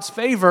of God's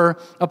favor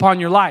upon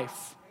your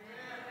life.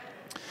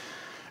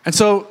 And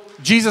so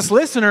Jesus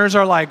listeners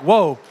are like,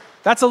 whoa,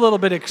 that's a little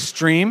bit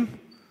extreme.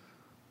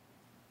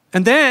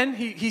 And then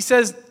he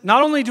says,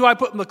 not only do I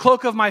put the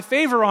cloak of my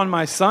favor on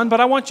my Son, but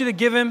I want you to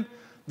give him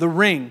the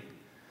ring.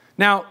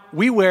 Now,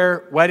 we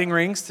wear wedding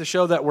rings to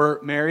show that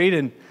we're married,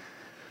 and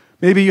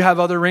maybe you have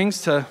other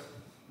rings to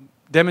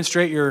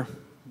demonstrate your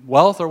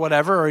wealth or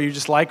whatever, or you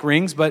just like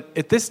rings. But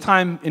at this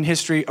time in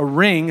history, a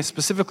ring,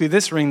 specifically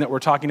this ring that we're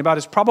talking about,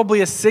 is probably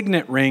a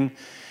signet ring.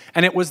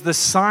 And it was the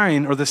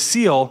sign or the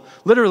seal,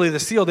 literally the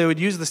seal. They would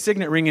use the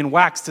signet ring in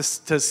wax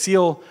to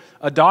seal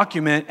a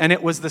document, and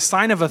it was the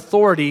sign of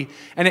authority,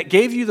 and it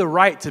gave you the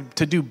right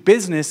to do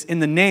business in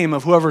the name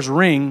of whoever's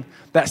ring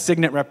that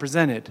signet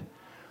represented.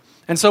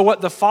 And so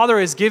what the Father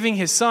is giving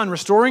his Son,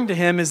 restoring to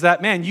him, is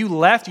that, man, you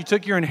left, you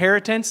took your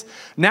inheritance.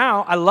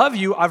 Now I love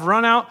you. I've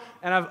run out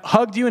and I've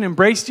hugged you and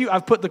embraced you.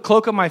 I've put the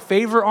cloak of my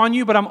favor on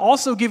you, but I'm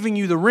also giving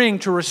you the ring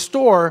to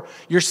restore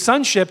your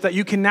sonship, that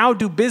you can now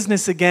do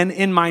business again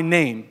in my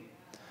name.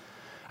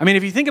 I mean,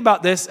 if you think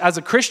about this as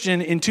a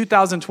Christian in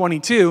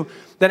 2022,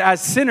 that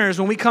as sinners,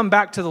 when we come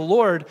back to the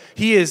Lord,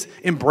 he is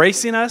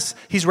embracing us.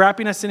 He's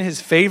wrapping us in his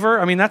favor.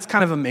 I mean, that's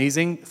kind of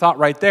amazing thought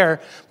right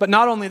there. But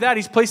not only that,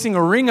 he's placing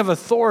a ring of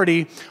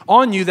authority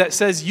on you that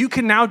says you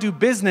can now do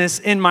business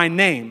in my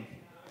name.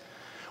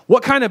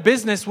 What kind of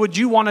business would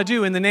you want to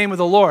do in the name of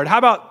the Lord? How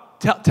about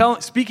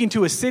speaking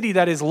to a city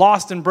that is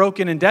lost and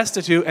broken and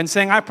destitute and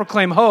saying, I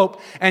proclaim hope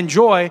and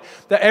joy,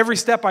 that every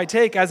step I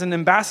take as an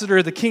ambassador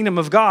of the kingdom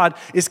of God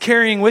is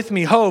carrying with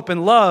me hope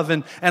and love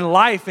and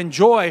life and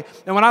joy.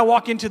 And when I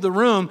walk into the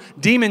room,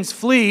 demons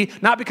flee,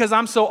 not because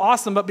I'm so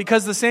awesome, but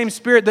because the same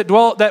Spirit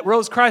that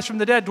rose Christ from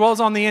the dead dwells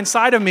on the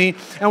inside of me.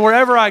 And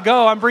wherever I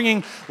go, I'm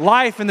bringing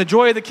life and the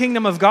joy of the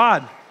kingdom of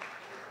God.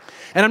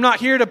 And I'm not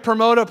here to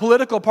promote a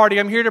political party.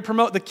 I'm here to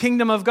promote the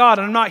kingdom of God.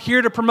 And I'm not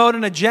here to promote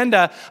an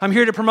agenda. I'm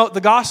here to promote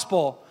the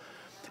gospel.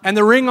 And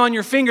the ring on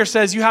your finger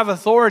says you have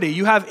authority.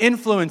 You have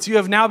influence. You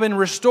have now been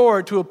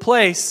restored to a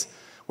place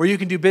where you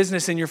can do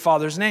business in your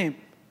Father's name.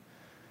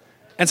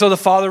 And so the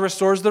Father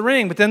restores the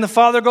ring. But then the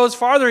Father goes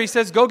farther. He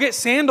says, go get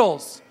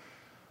sandals.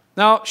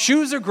 Now,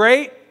 shoes are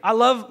great. I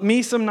love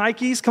me some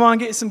Nikes. Come on,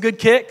 get some good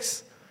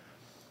kicks.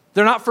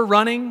 They're not for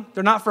running.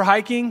 They're not for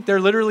hiking. They're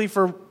literally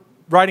for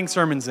writing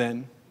sermons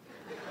in.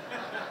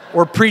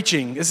 Or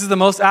preaching. This is the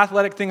most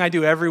athletic thing I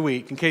do every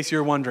week, in case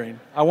you're wondering.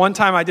 One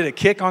time I did a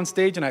kick on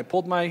stage and I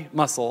pulled my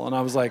muscle and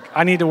I was like,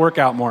 I need to work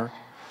out more.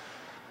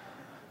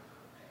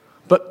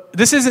 But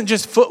this isn't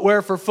just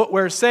footwear for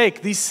footwear's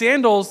sake. These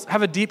sandals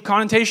have a deep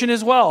connotation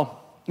as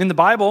well. In the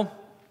Bible,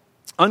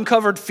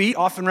 uncovered feet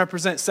often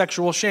represent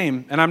sexual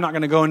shame. And I'm not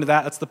going to go into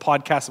that. That's the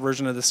podcast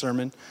version of the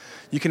sermon.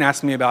 You can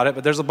ask me about it,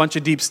 but there's a bunch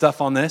of deep stuff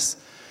on this.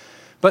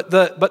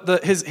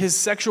 But his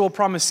sexual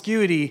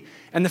promiscuity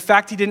and the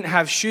fact he didn't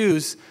have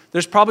shoes,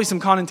 there's probably some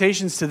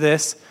connotations to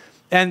this.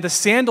 And the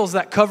sandals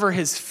that cover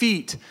his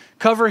feet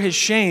cover his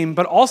shame,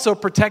 but also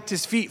protect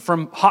his feet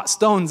from hot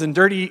stones and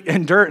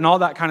dirt and all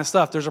that kind of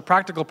stuff. There's a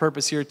practical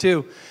purpose here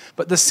too.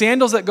 But the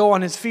sandals that go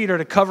on his feet are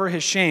to cover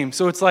his shame.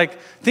 So it's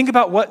like, think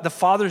about what the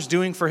Father's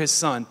doing for his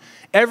Son.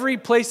 Every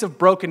place of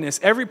brokenness,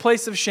 every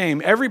place of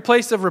shame, every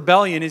place of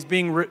rebellion is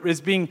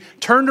being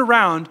turned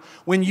around.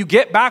 When you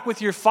get back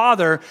with your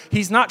Father,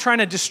 he's not trying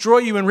to destroy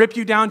you and rip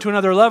you down to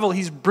another level.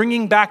 He's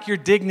bringing back your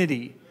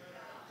dignity.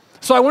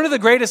 So one of the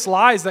greatest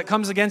lies that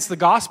comes against the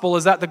gospel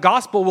is that the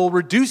gospel will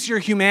reduce your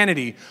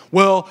humanity.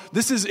 Well,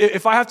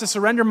 if I have to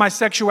surrender my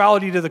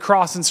sexuality to the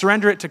cross and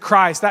surrender it to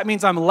Christ, that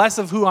means I'm less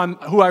of who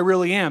I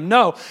really am.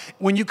 No,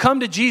 when you come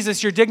to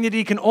Jesus, your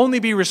dignity can only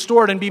be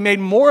restored and be made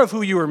more of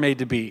who you were made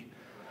to be.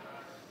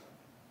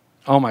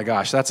 Oh my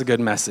gosh, that's a good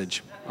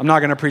message. I'm not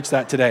going to preach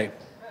that today.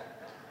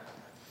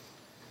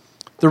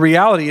 The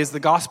reality is the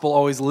gospel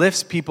always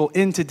lifts people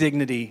into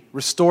dignity,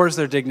 restores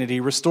their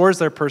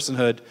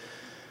personhood,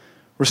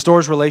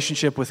 restores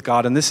relationship with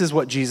God. And this is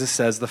what Jesus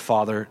says the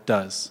Father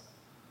does.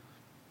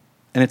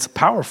 And it's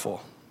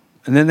powerful.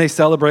 And then they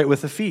celebrate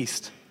with a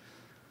feast.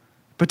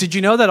 But did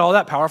you know that all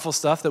that powerful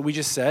stuff that we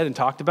just said and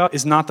talked about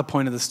is not the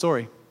point of the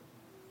story?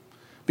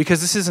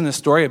 Because this isn't a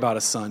story about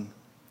a son.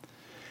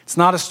 It's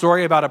not a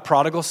story about a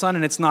prodigal son,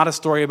 and it's not a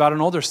story about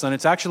an older son.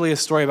 It's actually a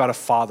story about a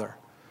father.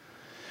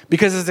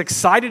 Because as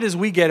excited as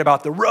we get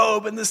about the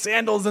robe and the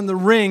sandals and the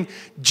ring,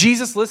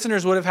 Jesus'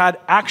 listeners would have had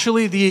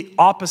actually the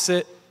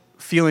opposite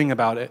feeling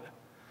about it.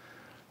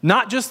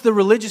 Not just the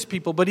religious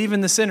people, but even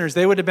the sinners.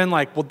 They would have been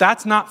like, well,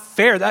 that's not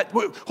fair.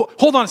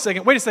 Hold on a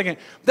second. Wait a second.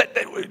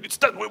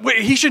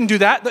 He shouldn't do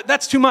that.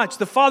 That's too much.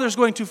 The Father's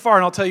going too far,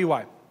 and I'll tell you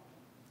why.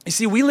 You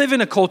see, we live in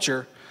a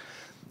culture,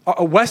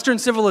 a Western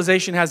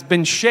civilization has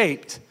been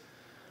shaped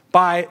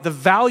by the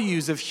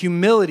values of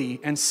humility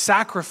and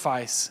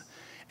sacrifice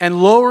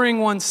and lowering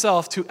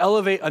oneself to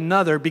elevate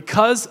another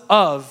because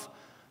of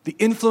the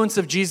influence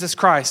of Jesus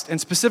Christ, and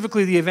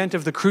specifically the event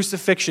of the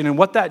crucifixion and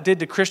what that did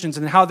to Christians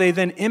and how they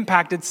then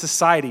impacted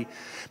society.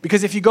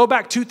 Because if you go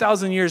back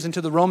 2,000 years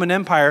into the Roman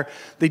Empire,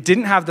 they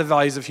didn't have the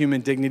values of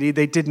human dignity.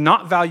 They did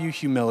not value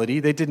humility.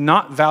 They did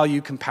not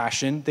value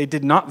compassion. They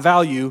did not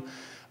value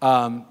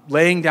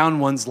laying down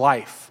one's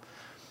life.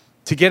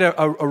 To get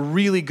a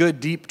really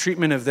good, deep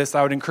treatment of this,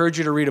 I would encourage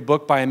you to read a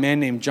book by a man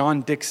named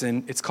John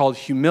Dixon. It's called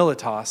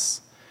Humilitas.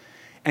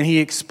 And he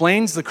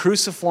explains the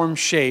cruciform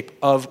shape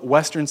of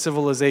Western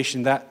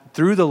civilization, that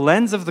through the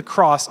lens of the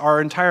cross, our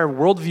entire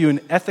worldview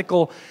and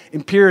ethical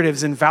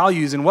imperatives and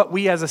values and what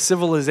we as a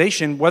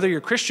civilization, whether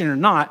you're Christian or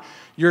not,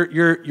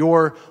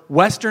 your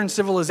Western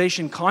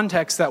civilization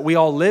context that we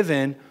all live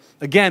in,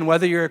 again,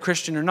 whether you're a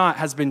Christian or not,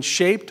 has been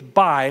shaped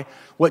by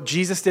what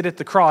Jesus did at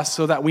the cross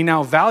so that we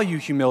now value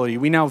humility.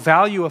 We now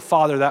value a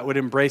father that would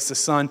embrace a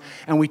son.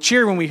 And we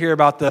cheer when we hear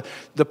about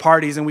the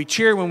parties, and we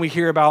cheer when we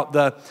hear about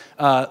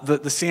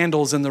the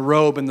sandals and the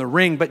robe and the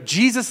ring. But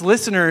Jesus'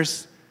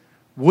 listeners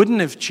wouldn't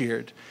have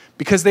cheered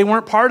because they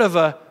weren't part of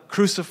a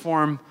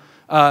cruciform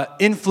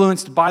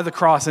influenced by the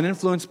cross and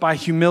influenced by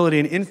humility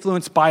and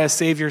influenced by a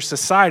Savior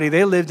society.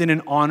 They lived in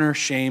an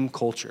honor-shame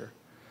culture.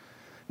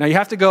 Now you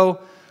have to go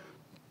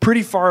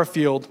pretty far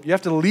afield. You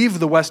have to leave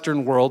the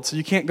Western world, so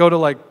you can't go to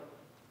like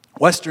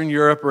Western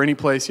Europe or any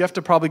place. You have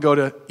to probably go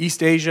to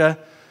East Asia,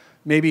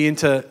 maybe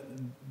into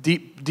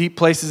deep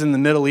places in the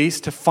Middle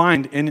East to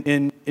find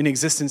in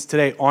existence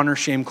today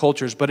honor-shame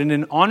cultures. But in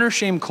an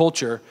honor-shame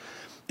culture,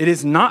 it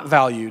is not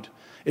valued.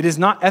 It is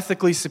not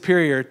ethically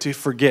superior to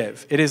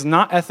forgive. It is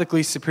not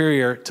ethically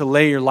superior to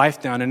lay your life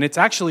down. And it's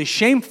actually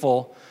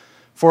shameful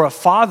for a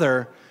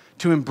father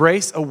to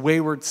embrace a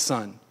wayward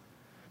son.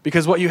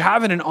 Because what you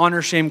have in an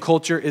honor-shame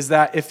culture is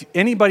that if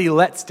anybody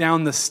lets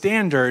down the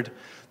standard,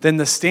 then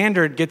the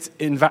standard gets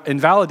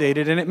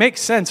invalidated. And it makes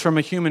sense from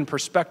a human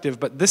perspective,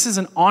 but this is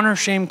an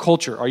honor-shame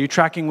culture. Are you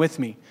tracking with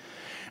me?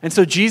 And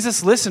so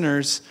Jesus'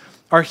 listeners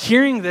are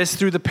hearing this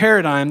through the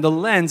paradigm, the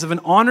lens of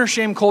an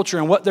honor-shame culture,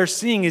 and what they're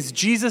seeing is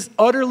Jesus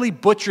utterly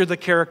butcher the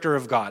character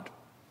of God.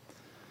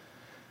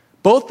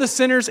 Both the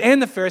sinners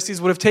and the Pharisees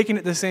would have taken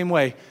it the same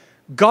way.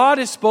 God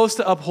is supposed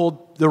to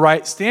uphold the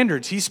right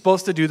standards. He's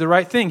supposed to do the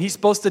right thing. He's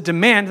supposed to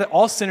demand that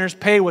all sinners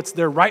pay what's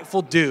their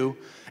rightful due.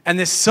 And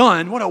this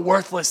son, what a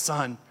worthless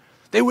son.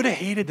 They would have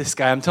hated this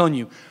guy. I'm telling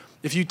you,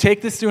 if you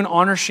take this through an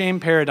honor-shame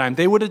paradigm,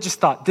 they would have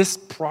just thought, this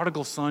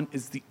prodigal son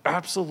is the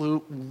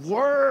absolute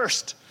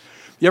worst.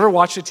 You ever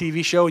watched a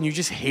TV show and you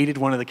just hated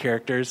one of the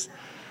characters?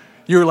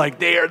 You were like,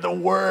 they are the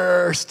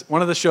worst.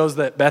 One of the shows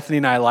that Bethany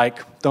and I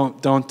like,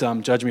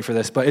 don't judge me for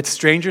this, but it's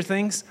Stranger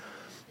Things.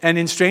 And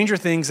in Stranger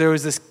Things, there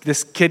was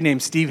this kid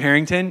named Steve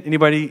Harrington.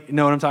 Anybody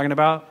know what I'm talking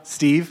about?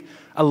 Steve?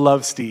 I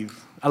love Steve.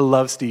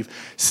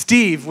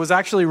 Steve was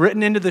actually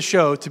written into the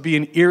show to be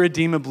an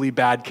irredeemably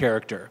bad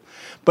character.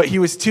 But he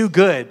was too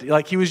good.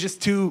 Like, he was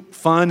just too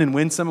fun and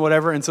winsome or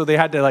whatever. And so they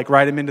had to like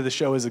write him into the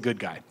show as a good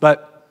guy.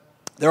 But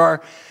there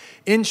are,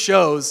 in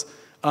shows,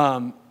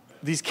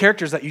 these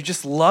characters that you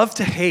just love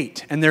to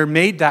hate. And they're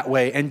made that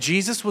way. And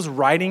Jesus was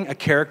writing a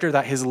character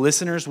that his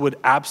listeners would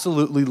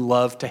absolutely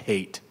love to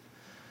hate.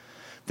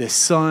 This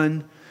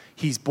son,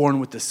 he's born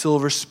with the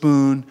silver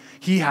spoon.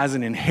 He has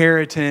an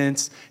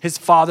inheritance. His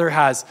father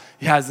has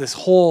this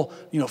whole,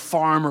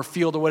 farm or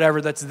field or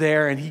whatever that's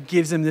there, and he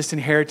gives him this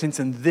inheritance,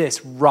 and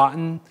this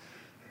rotten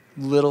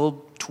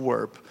little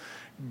twerp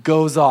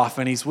goes off,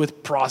 and he's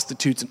with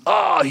prostitutes,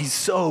 and he's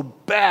so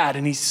bad,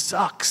 and he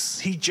sucks.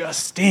 He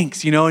just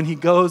stinks, and he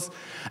goes,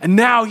 and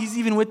now he's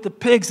even with the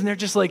pigs, and they're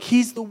just like,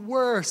 he's the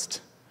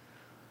worst.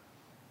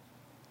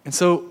 And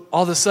so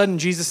all of a sudden,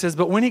 Jesus says,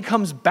 but when he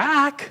comes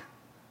back,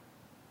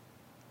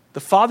 the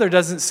father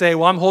doesn't say,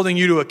 well, I'm holding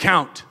you to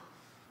account.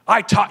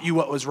 I taught you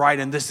what was right,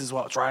 and this is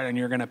what's right, and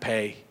you're going to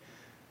pay.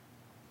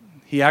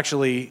 He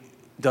actually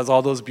does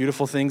all those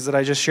beautiful things that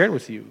I just shared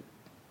with you.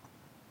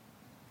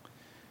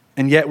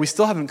 And yet we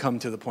still haven't come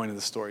to the point of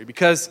the story,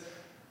 because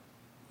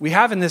we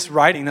have in this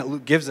writing that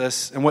Luke gives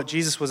us and what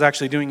Jesus was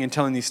actually doing in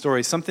telling these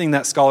stories, something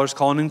that scholars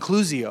call an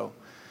inclusio.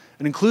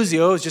 An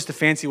inclusio is just a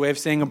fancy way of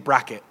saying a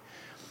bracket.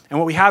 And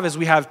what we have is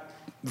we have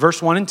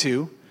verse 1 and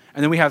 2,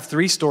 and then we have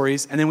 3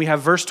 stories, and then we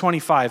have verse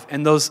 25.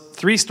 And those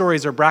 3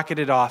 stories are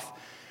bracketed off.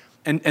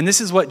 And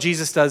this is what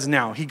Jesus does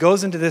now. He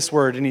goes into this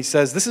word and he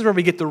says, this is where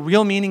we get the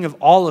real meaning of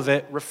all of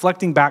it,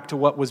 reflecting back to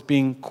what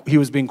he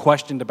was being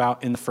questioned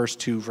about in the first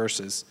 2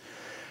 verses.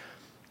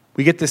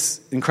 We get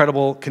this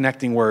incredible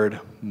connecting word,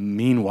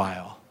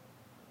 meanwhile.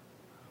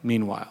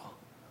 Meanwhile.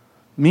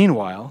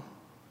 Meanwhile,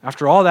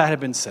 after all that had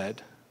been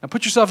said, now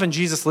put yourself in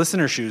Jesus'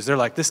 listener shoes. They're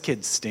like, this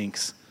kid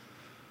stinks.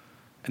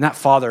 And that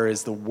father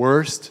is the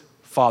worst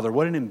father.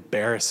 What an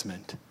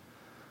embarrassment.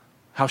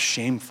 How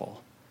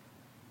shameful.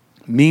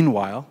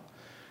 Meanwhile,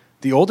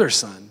 the older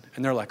son,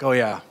 and they're like, oh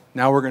yeah,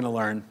 now we're going to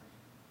learn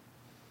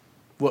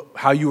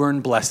how you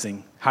earn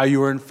blessing, how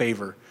you earn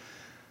favor,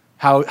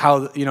 how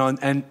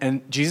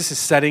and Jesus is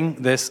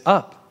setting this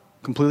up,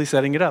 completely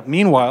setting it up.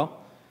 Meanwhile,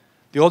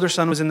 the older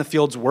son was in the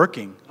fields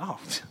working. Oh,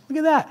 look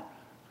at that.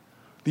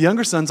 The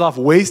younger son's off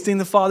wasting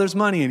the father's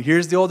money, and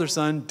here's the older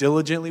son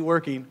diligently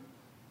working.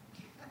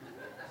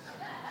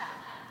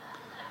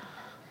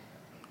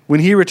 When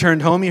he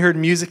returned home, he heard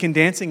music and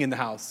dancing in the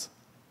house.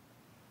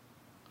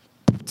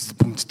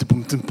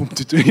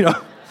 You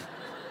know?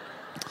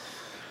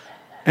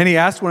 And he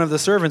asked one of the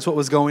servants what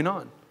was going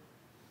on.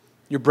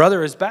 Your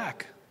brother is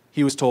back,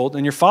 he was told,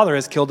 and your father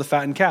has killed a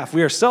fattened calf.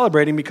 We are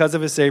celebrating because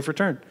of his safe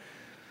return.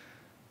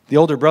 The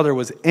older brother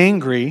was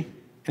angry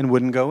and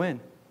wouldn't go in.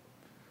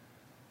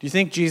 Do you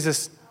think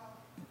Jesus'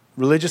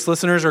 religious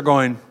listeners are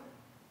going,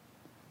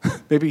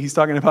 maybe he's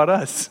talking about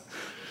us?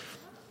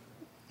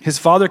 His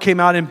father came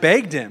out and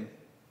begged him.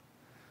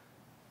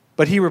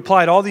 But he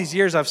replied, all these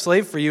years I've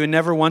slaved for you and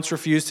never once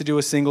refused to do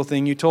a single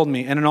thing you told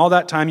me. And in all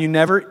that time, you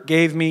never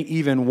gave me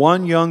even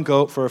one young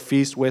goat for a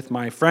feast with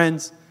my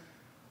friends.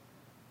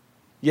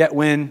 Yet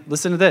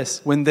listen to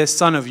this, when this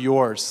son of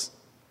yours,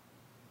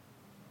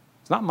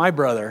 it's not my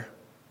brother,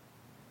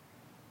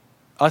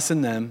 us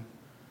and them,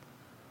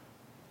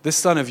 this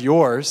son of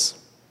yours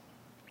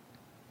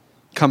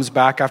comes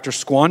back after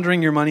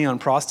squandering your money on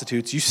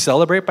prostitutes, you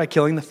celebrate by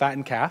killing the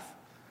fattened calf?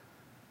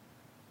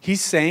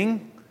 He's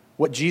saying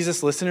what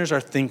Jesus' listeners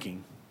are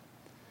thinking.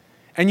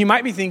 And you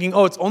might be thinking,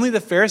 oh, it's only the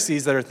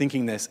Pharisees that are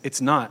thinking this.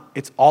 It's not.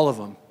 It's all of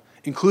them,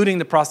 including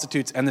the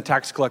prostitutes and the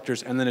tax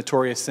collectors and the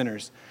notorious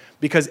sinners.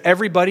 Because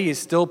everybody is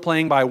still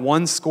playing by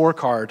one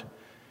scorecard.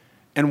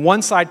 And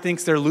one side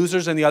thinks they're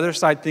losers and the other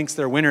side thinks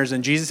they're winners.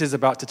 And Jesus is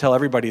about to tell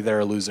everybody they're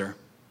a loser.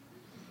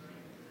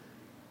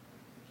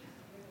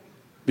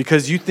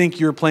 Because you think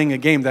you're playing a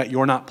game that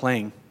you're not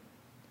playing.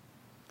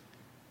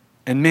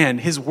 And man,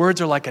 his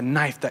words are like a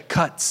knife that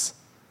cuts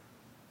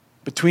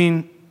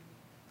between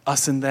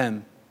us and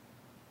them.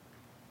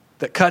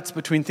 That cuts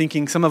between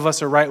thinking some of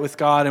us are right with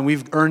God and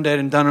we've earned it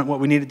and done what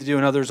we needed to do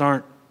and others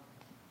aren't.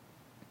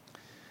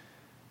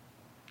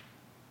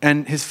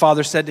 And his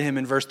father said to him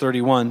in verse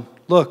 31,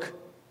 look,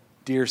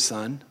 dear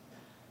son,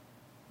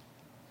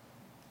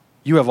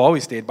 you have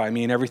always stayed by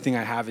me and everything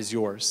I have is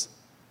yours.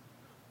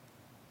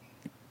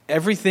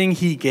 Everything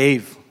he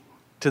gave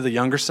to the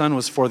younger son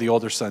was for the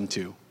older son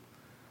too.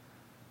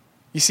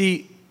 You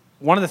see,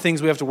 one of the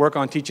things we have to work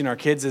on teaching our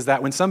kids is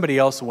that when somebody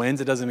else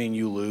wins, it doesn't mean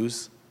you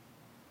lose.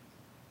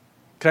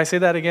 Could I say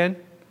that again?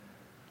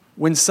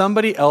 When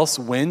somebody else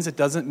wins, it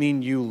doesn't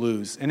mean you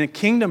lose. And a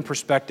kingdom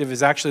perspective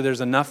is actually there's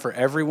enough for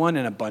everyone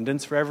and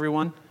abundance for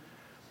everyone.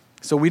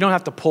 So we don't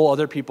have to pull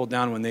other people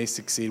down when they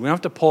succeed. We don't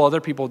have to pull other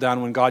people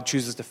down when God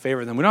chooses to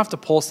favor them. We don't have to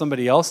pull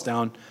somebody else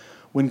down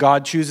when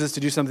God chooses to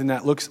do something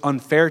that looks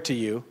unfair to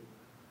you.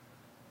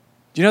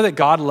 Do you know that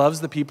God loves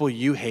the people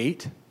you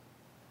hate?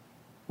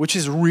 Which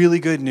is really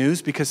good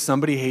news because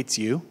somebody hates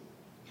you.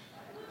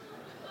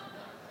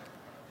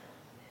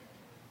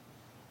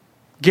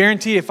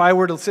 Guarantee if I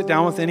were to sit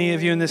down with any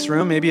of you in this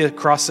room, maybe a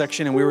cross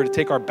section, and we were to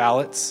take our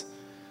ballots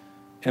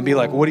and be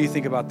like, what do you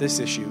think about this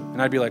issue? And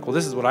I'd be like, well,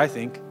 this is what I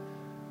think.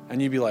 And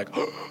you'd be like,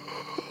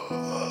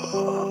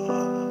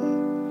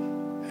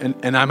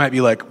 and I might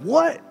be like,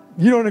 what?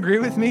 You don't agree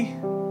with me?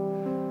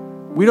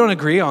 We don't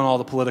agree on all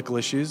the political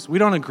issues. We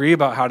don't agree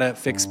about how to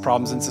fix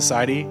problems in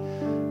society.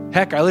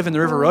 Heck, I live in the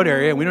River Road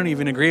area, and we don't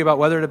even agree about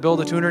whether to build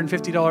a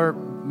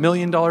 $250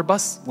 million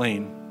bus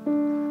lane.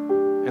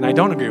 And I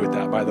don't agree with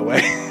that, by the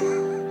way.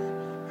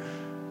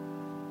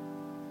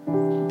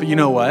 But you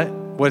know what?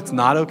 What's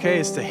not okay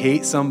is to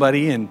hate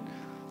somebody and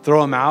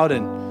throw them out.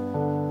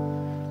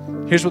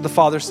 And here's what the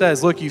father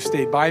says. Look, you've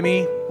stayed by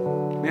me.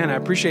 Man, I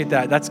appreciate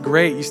that. That's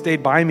great. You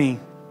stayed by me.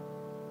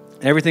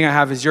 Everything I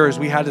have is yours.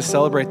 We had to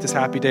celebrate this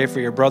happy day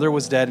for your brother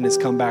was dead and has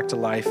come back to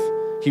life.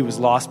 He was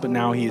lost, but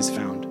now he is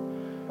found.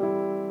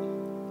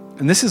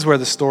 And this is where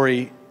the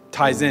story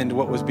ties into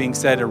what was being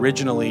said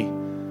originally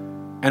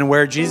and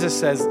where Jesus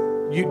says,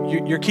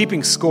 you're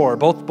keeping score.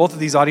 Both of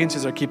these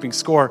audiences are keeping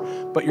score,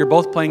 but you're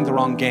both playing the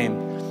wrong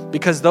game.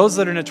 Because those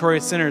that are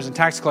notorious sinners and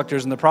tax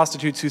collectors and the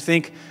prostitutes who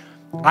think,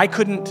 I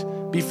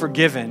couldn't be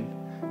forgiven,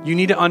 you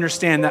need to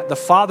understand that the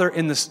father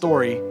in the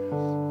story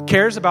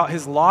cares about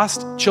his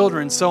lost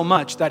children so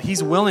much that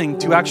he's willing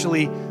to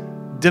actually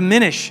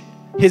diminish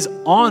his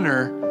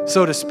honor,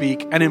 so to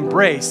speak, and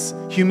embrace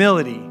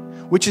humility,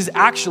 which is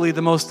actually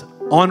the most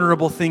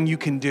honorable thing you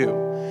can do.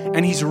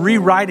 And he's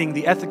rewriting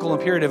the ethical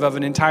imperative of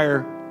an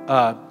entire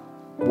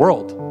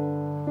world,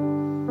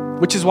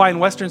 which is why in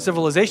Western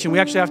civilization, we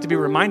actually have to be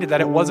reminded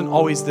that it wasn't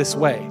always this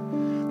way.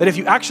 That if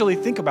you actually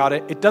think about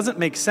it, it doesn't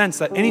make sense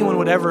that anyone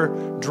would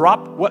ever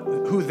drop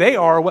who they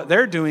are, what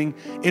they're doing,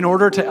 in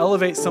order to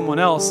elevate someone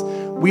else.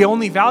 We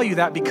only value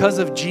that because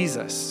of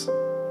Jesus.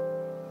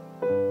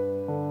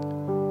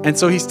 And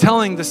so he's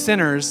telling the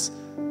sinners,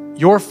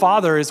 your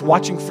Father is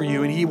watching for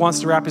you, and he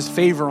wants to wrap his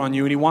favor on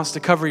you, and he wants to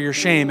cover your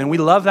shame. And we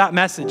love that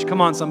message. Come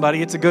on,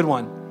 somebody, it's a good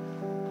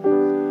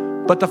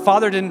one. But the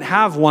Father didn't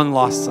have one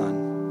lost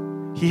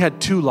son. He had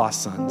two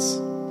lost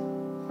sons.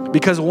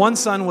 Because one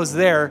son was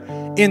there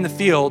in the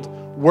field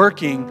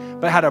working,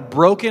 but had a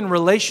broken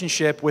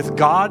relationship with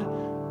God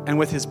and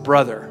with his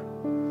brother.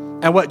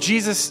 And what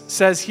Jesus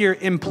says here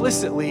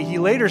implicitly, he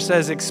later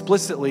says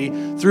explicitly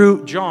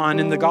through John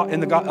in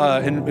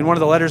one of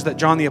the letters that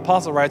John the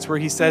Apostle writes, where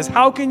he says,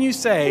 how can you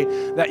say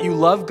that you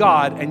love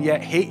God and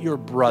yet hate your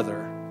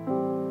brother?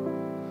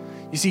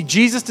 You see,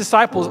 Jesus'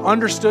 disciples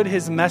understood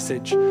his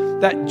message,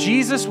 that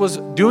Jesus was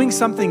doing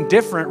something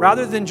different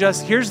rather than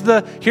just, here's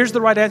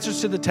the right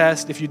answers to the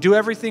test. If you do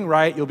everything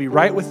right, you'll be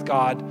right with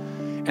God.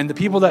 And the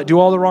people that do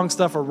all the wrong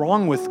stuff are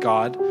wrong with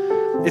God.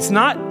 He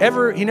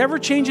never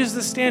changes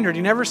the standard.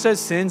 He never says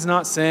sin's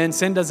not sin,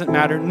 sin doesn't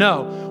matter.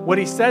 No, what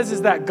he says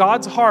is that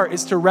God's heart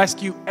is to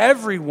rescue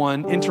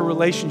everyone into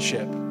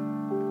relationship.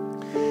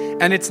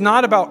 And it's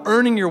not about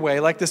earning your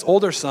way like this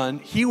older son.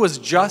 He was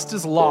just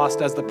as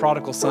lost as the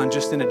prodigal son,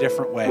 just in a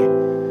different way.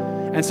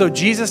 And so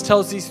Jesus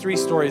tells these three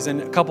stories,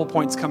 and a couple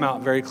points come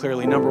out very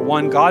clearly. Number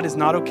one, God is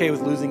not okay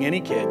with losing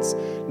any kids.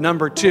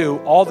 Number two,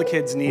 all the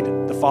kids need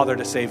the Father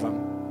to save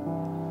them.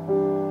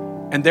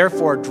 And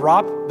therefore,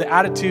 drop the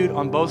attitude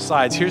on both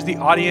sides. Here's the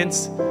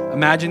audience.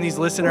 Imagine these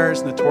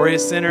listeners,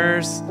 notorious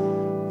sinners.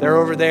 They're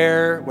over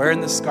there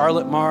wearing the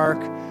scarlet mark,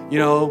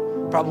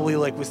 probably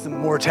like with some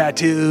more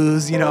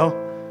tattoos,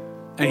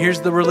 And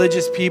here's the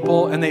religious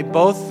people, and they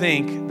both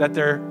think that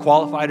they're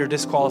qualified or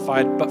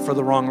disqualified, but for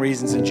the wrong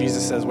reasons. And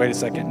Jesus says, wait a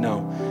second,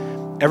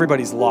 no.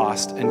 Everybody's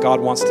lost, and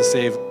God wants to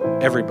save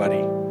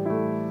everybody.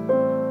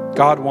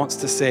 God wants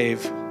to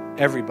save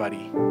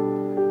everybody.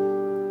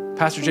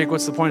 Pastor Jake,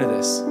 what's the point of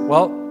this?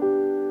 Well,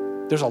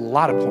 there's a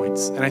lot of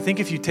points. And I think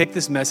if you take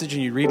this message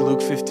and you read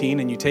Luke 15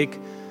 and you take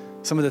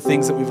some of the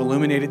things that we've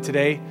illuminated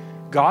today,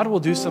 God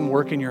will do some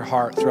work in your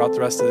heart throughout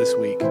the rest of this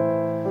week.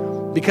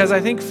 Because I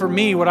think for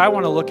me, what I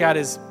want to look at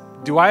is,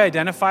 do I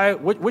identify,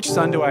 which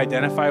son do I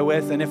identify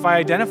with? And if I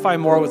identify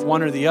more with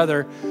one or the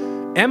other,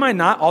 am I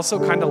not also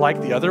kind of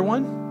like the other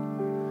one?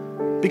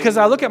 Because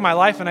I look at my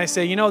life and I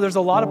say, there's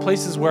a lot of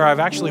places where I've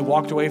actually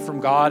walked away from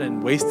God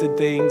and wasted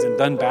things and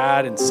done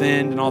bad and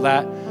sinned and all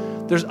that.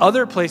 There's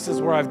other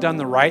places where I've done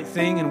the right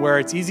thing and where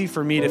it's easy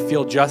for me to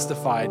feel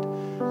justified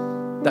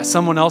that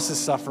someone else is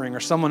suffering or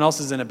someone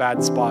else is in a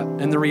bad spot.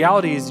 And the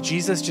reality is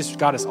Jesus just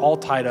got us all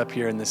tied up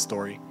here in this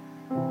story.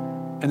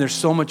 And there's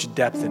so much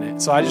depth in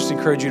it. So I just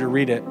encourage you to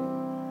read it.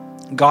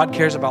 God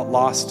cares about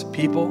lost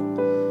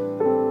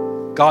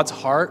people. God's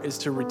heart is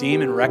to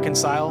redeem and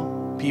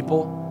reconcile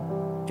people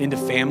into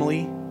family.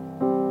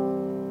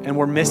 And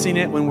we're missing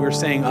it when we're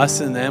saying us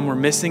and them. We're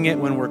missing it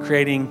when we're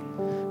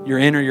creating you're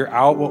in or you're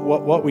out.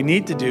 What we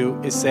need to do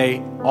is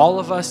say, all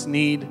of us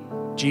need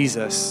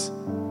Jesus.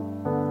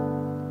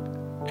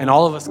 And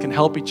all of us can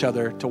help each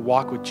other to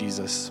walk with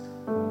Jesus.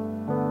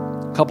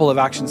 A couple of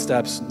action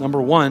steps.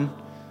 Number one,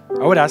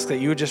 I would ask that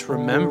you would just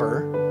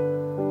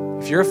remember,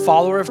 if you're a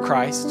follower of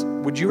Christ,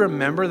 would you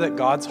remember that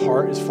God's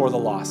heart is for the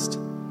lost?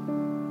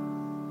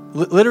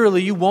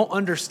 Literally, you won't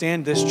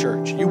understand this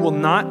church. You will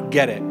not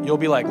get it. You'll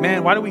be like,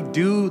 man, why do we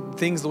do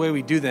things the way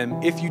we do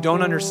them? If you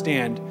don't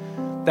understand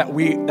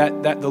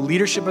that the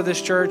leadership of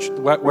this church,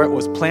 where it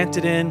was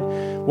planted in,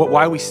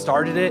 why we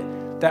started it,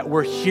 that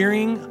we're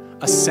hearing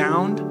a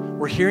sound,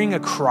 we're hearing a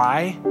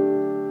cry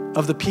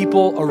of the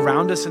people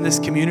around us in this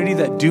community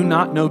that do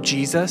not know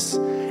Jesus.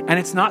 And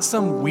it's not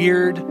some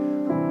weird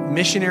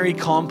missionary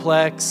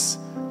complex,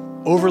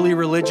 overly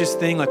religious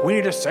thing, like we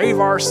need to save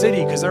our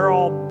city because they're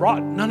all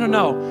brought.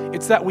 No.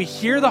 It's that we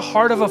hear the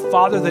heart of a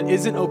Father that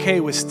isn't okay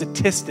with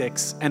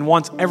statistics and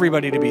wants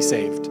everybody to be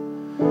saved.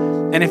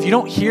 And if you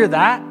don't hear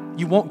that,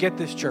 you won't get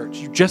this church.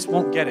 You just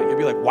won't get it. You'll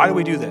be like, why do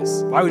we do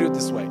this? Why do we do it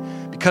this way?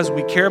 Because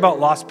we care about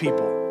lost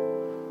people.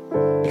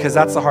 Because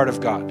that's the heart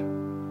of God.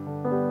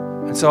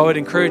 And so I would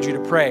encourage you to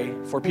pray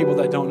for people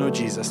that don't know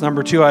Jesus.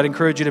 Number two, I'd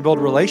encourage you to build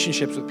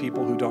relationships with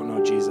people who don't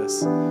know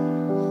Jesus.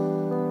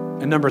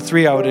 And number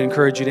three, I would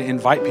encourage you to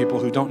invite people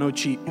who don't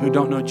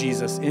know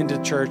Jesus into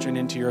church and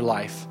into your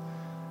life.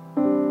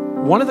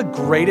 One of the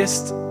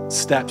greatest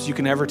steps you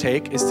can ever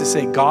take is to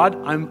say, God,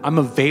 I'm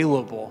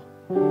available.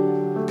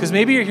 Because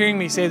maybe you're hearing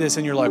me say this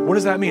and you're like, what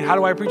does that mean? How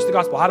do I preach the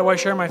gospel? How do I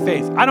share my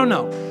faith? I don't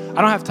know.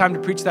 I don't have time to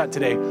preach that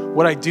today.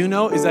 What I do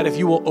know is that if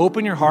you will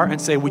open your heart and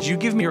say, would you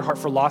give me your heart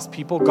for lost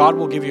people? God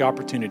will give you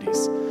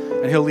opportunities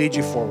and he'll lead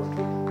you forward.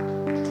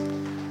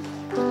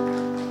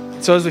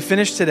 So as we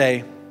finish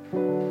today,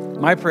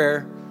 my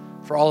prayer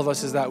for all of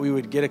us is that we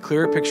would get a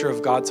clearer picture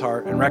of God's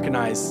heart and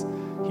recognize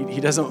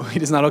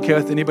He's not okay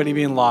with anybody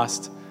being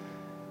lost.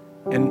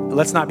 And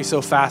let's not be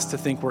so fast to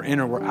think we're in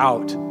or we're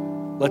out.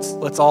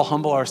 Let's all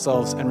humble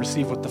ourselves and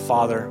receive what the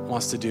Father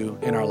wants to do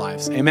in our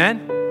lives.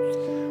 Amen?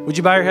 Would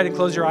you bow your head and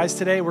close your eyes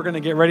today? We're going to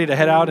get ready to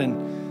head out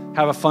and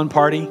have a fun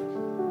party.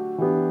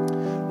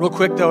 Real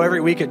quick though, every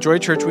week at Joy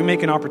Church, we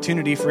make an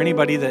opportunity for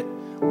anybody that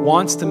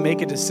wants to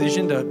make a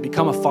decision to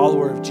become a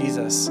follower of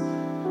Jesus.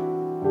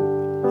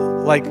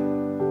 Like,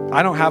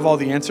 I don't have all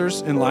the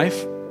answers in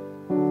life,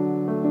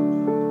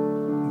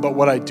 but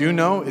what I do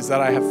know is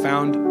that I have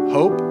found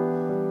hope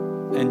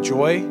and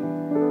joy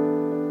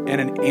and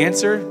an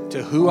answer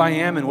to who I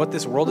am and what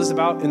this world is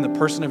about in the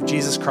person of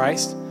Jesus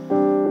Christ.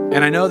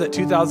 And I know that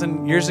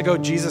 2,000 years ago,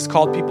 Jesus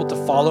called people to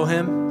follow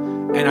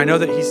him, and I know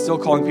that he's still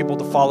calling people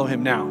to follow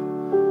him now.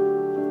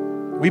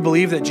 We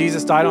believe that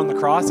Jesus died on the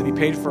cross and he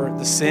paid for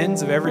the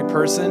sins of every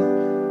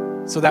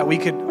person so that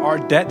our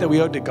debt that we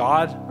owed to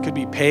God could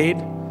be paid,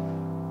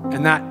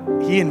 and that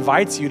he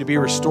invites you to be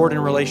restored in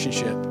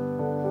relationship.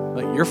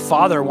 Like, your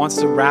Father wants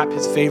to wrap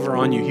his favor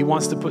on you. He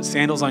wants to put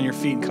sandals on your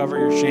feet and cover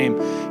your shame.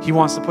 He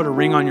wants to put a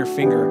ring on your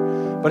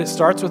finger. But it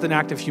starts with an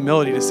act of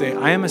humility to say,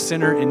 I am a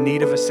sinner in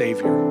need of a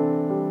Savior.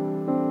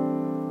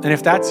 And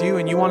if that's you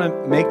and you want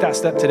to make that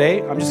step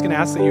today, I'm just going to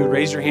ask that you would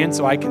raise your hand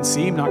so I can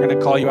see. I'm not going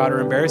to call you out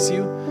or embarrass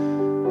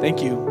you.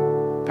 Thank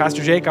you.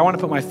 Pastor Jake, I want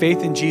to put my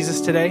faith in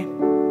Jesus today.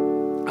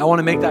 I want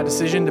to make that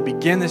decision to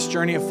begin this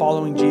journey of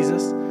following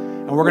Jesus.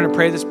 And we're going to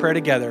pray this prayer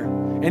together.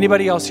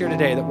 Anybody else here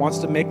today that wants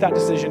to make that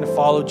decision to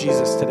follow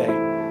Jesus today,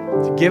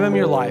 to give him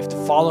your life,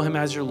 to follow him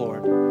as your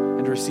Lord,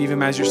 and to receive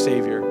him as your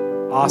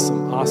Savior.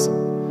 Awesome,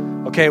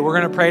 awesome. Okay, we're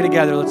going to pray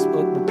together. Let's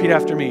repeat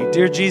after me.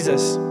 Dear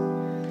Jesus,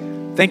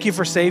 thank you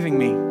for saving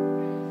me.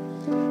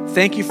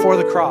 Thank you for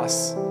the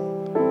cross.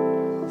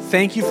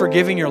 Thank you for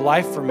giving your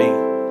life for me,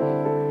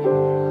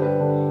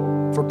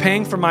 for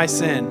paying for my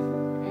sin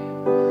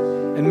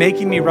and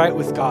making me right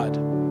with God.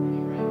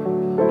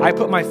 I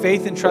put my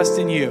faith and trust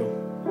in you.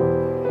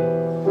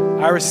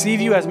 I receive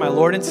you as my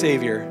Lord and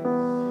Savior.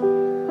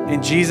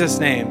 In Jesus'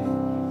 name,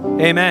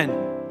 amen.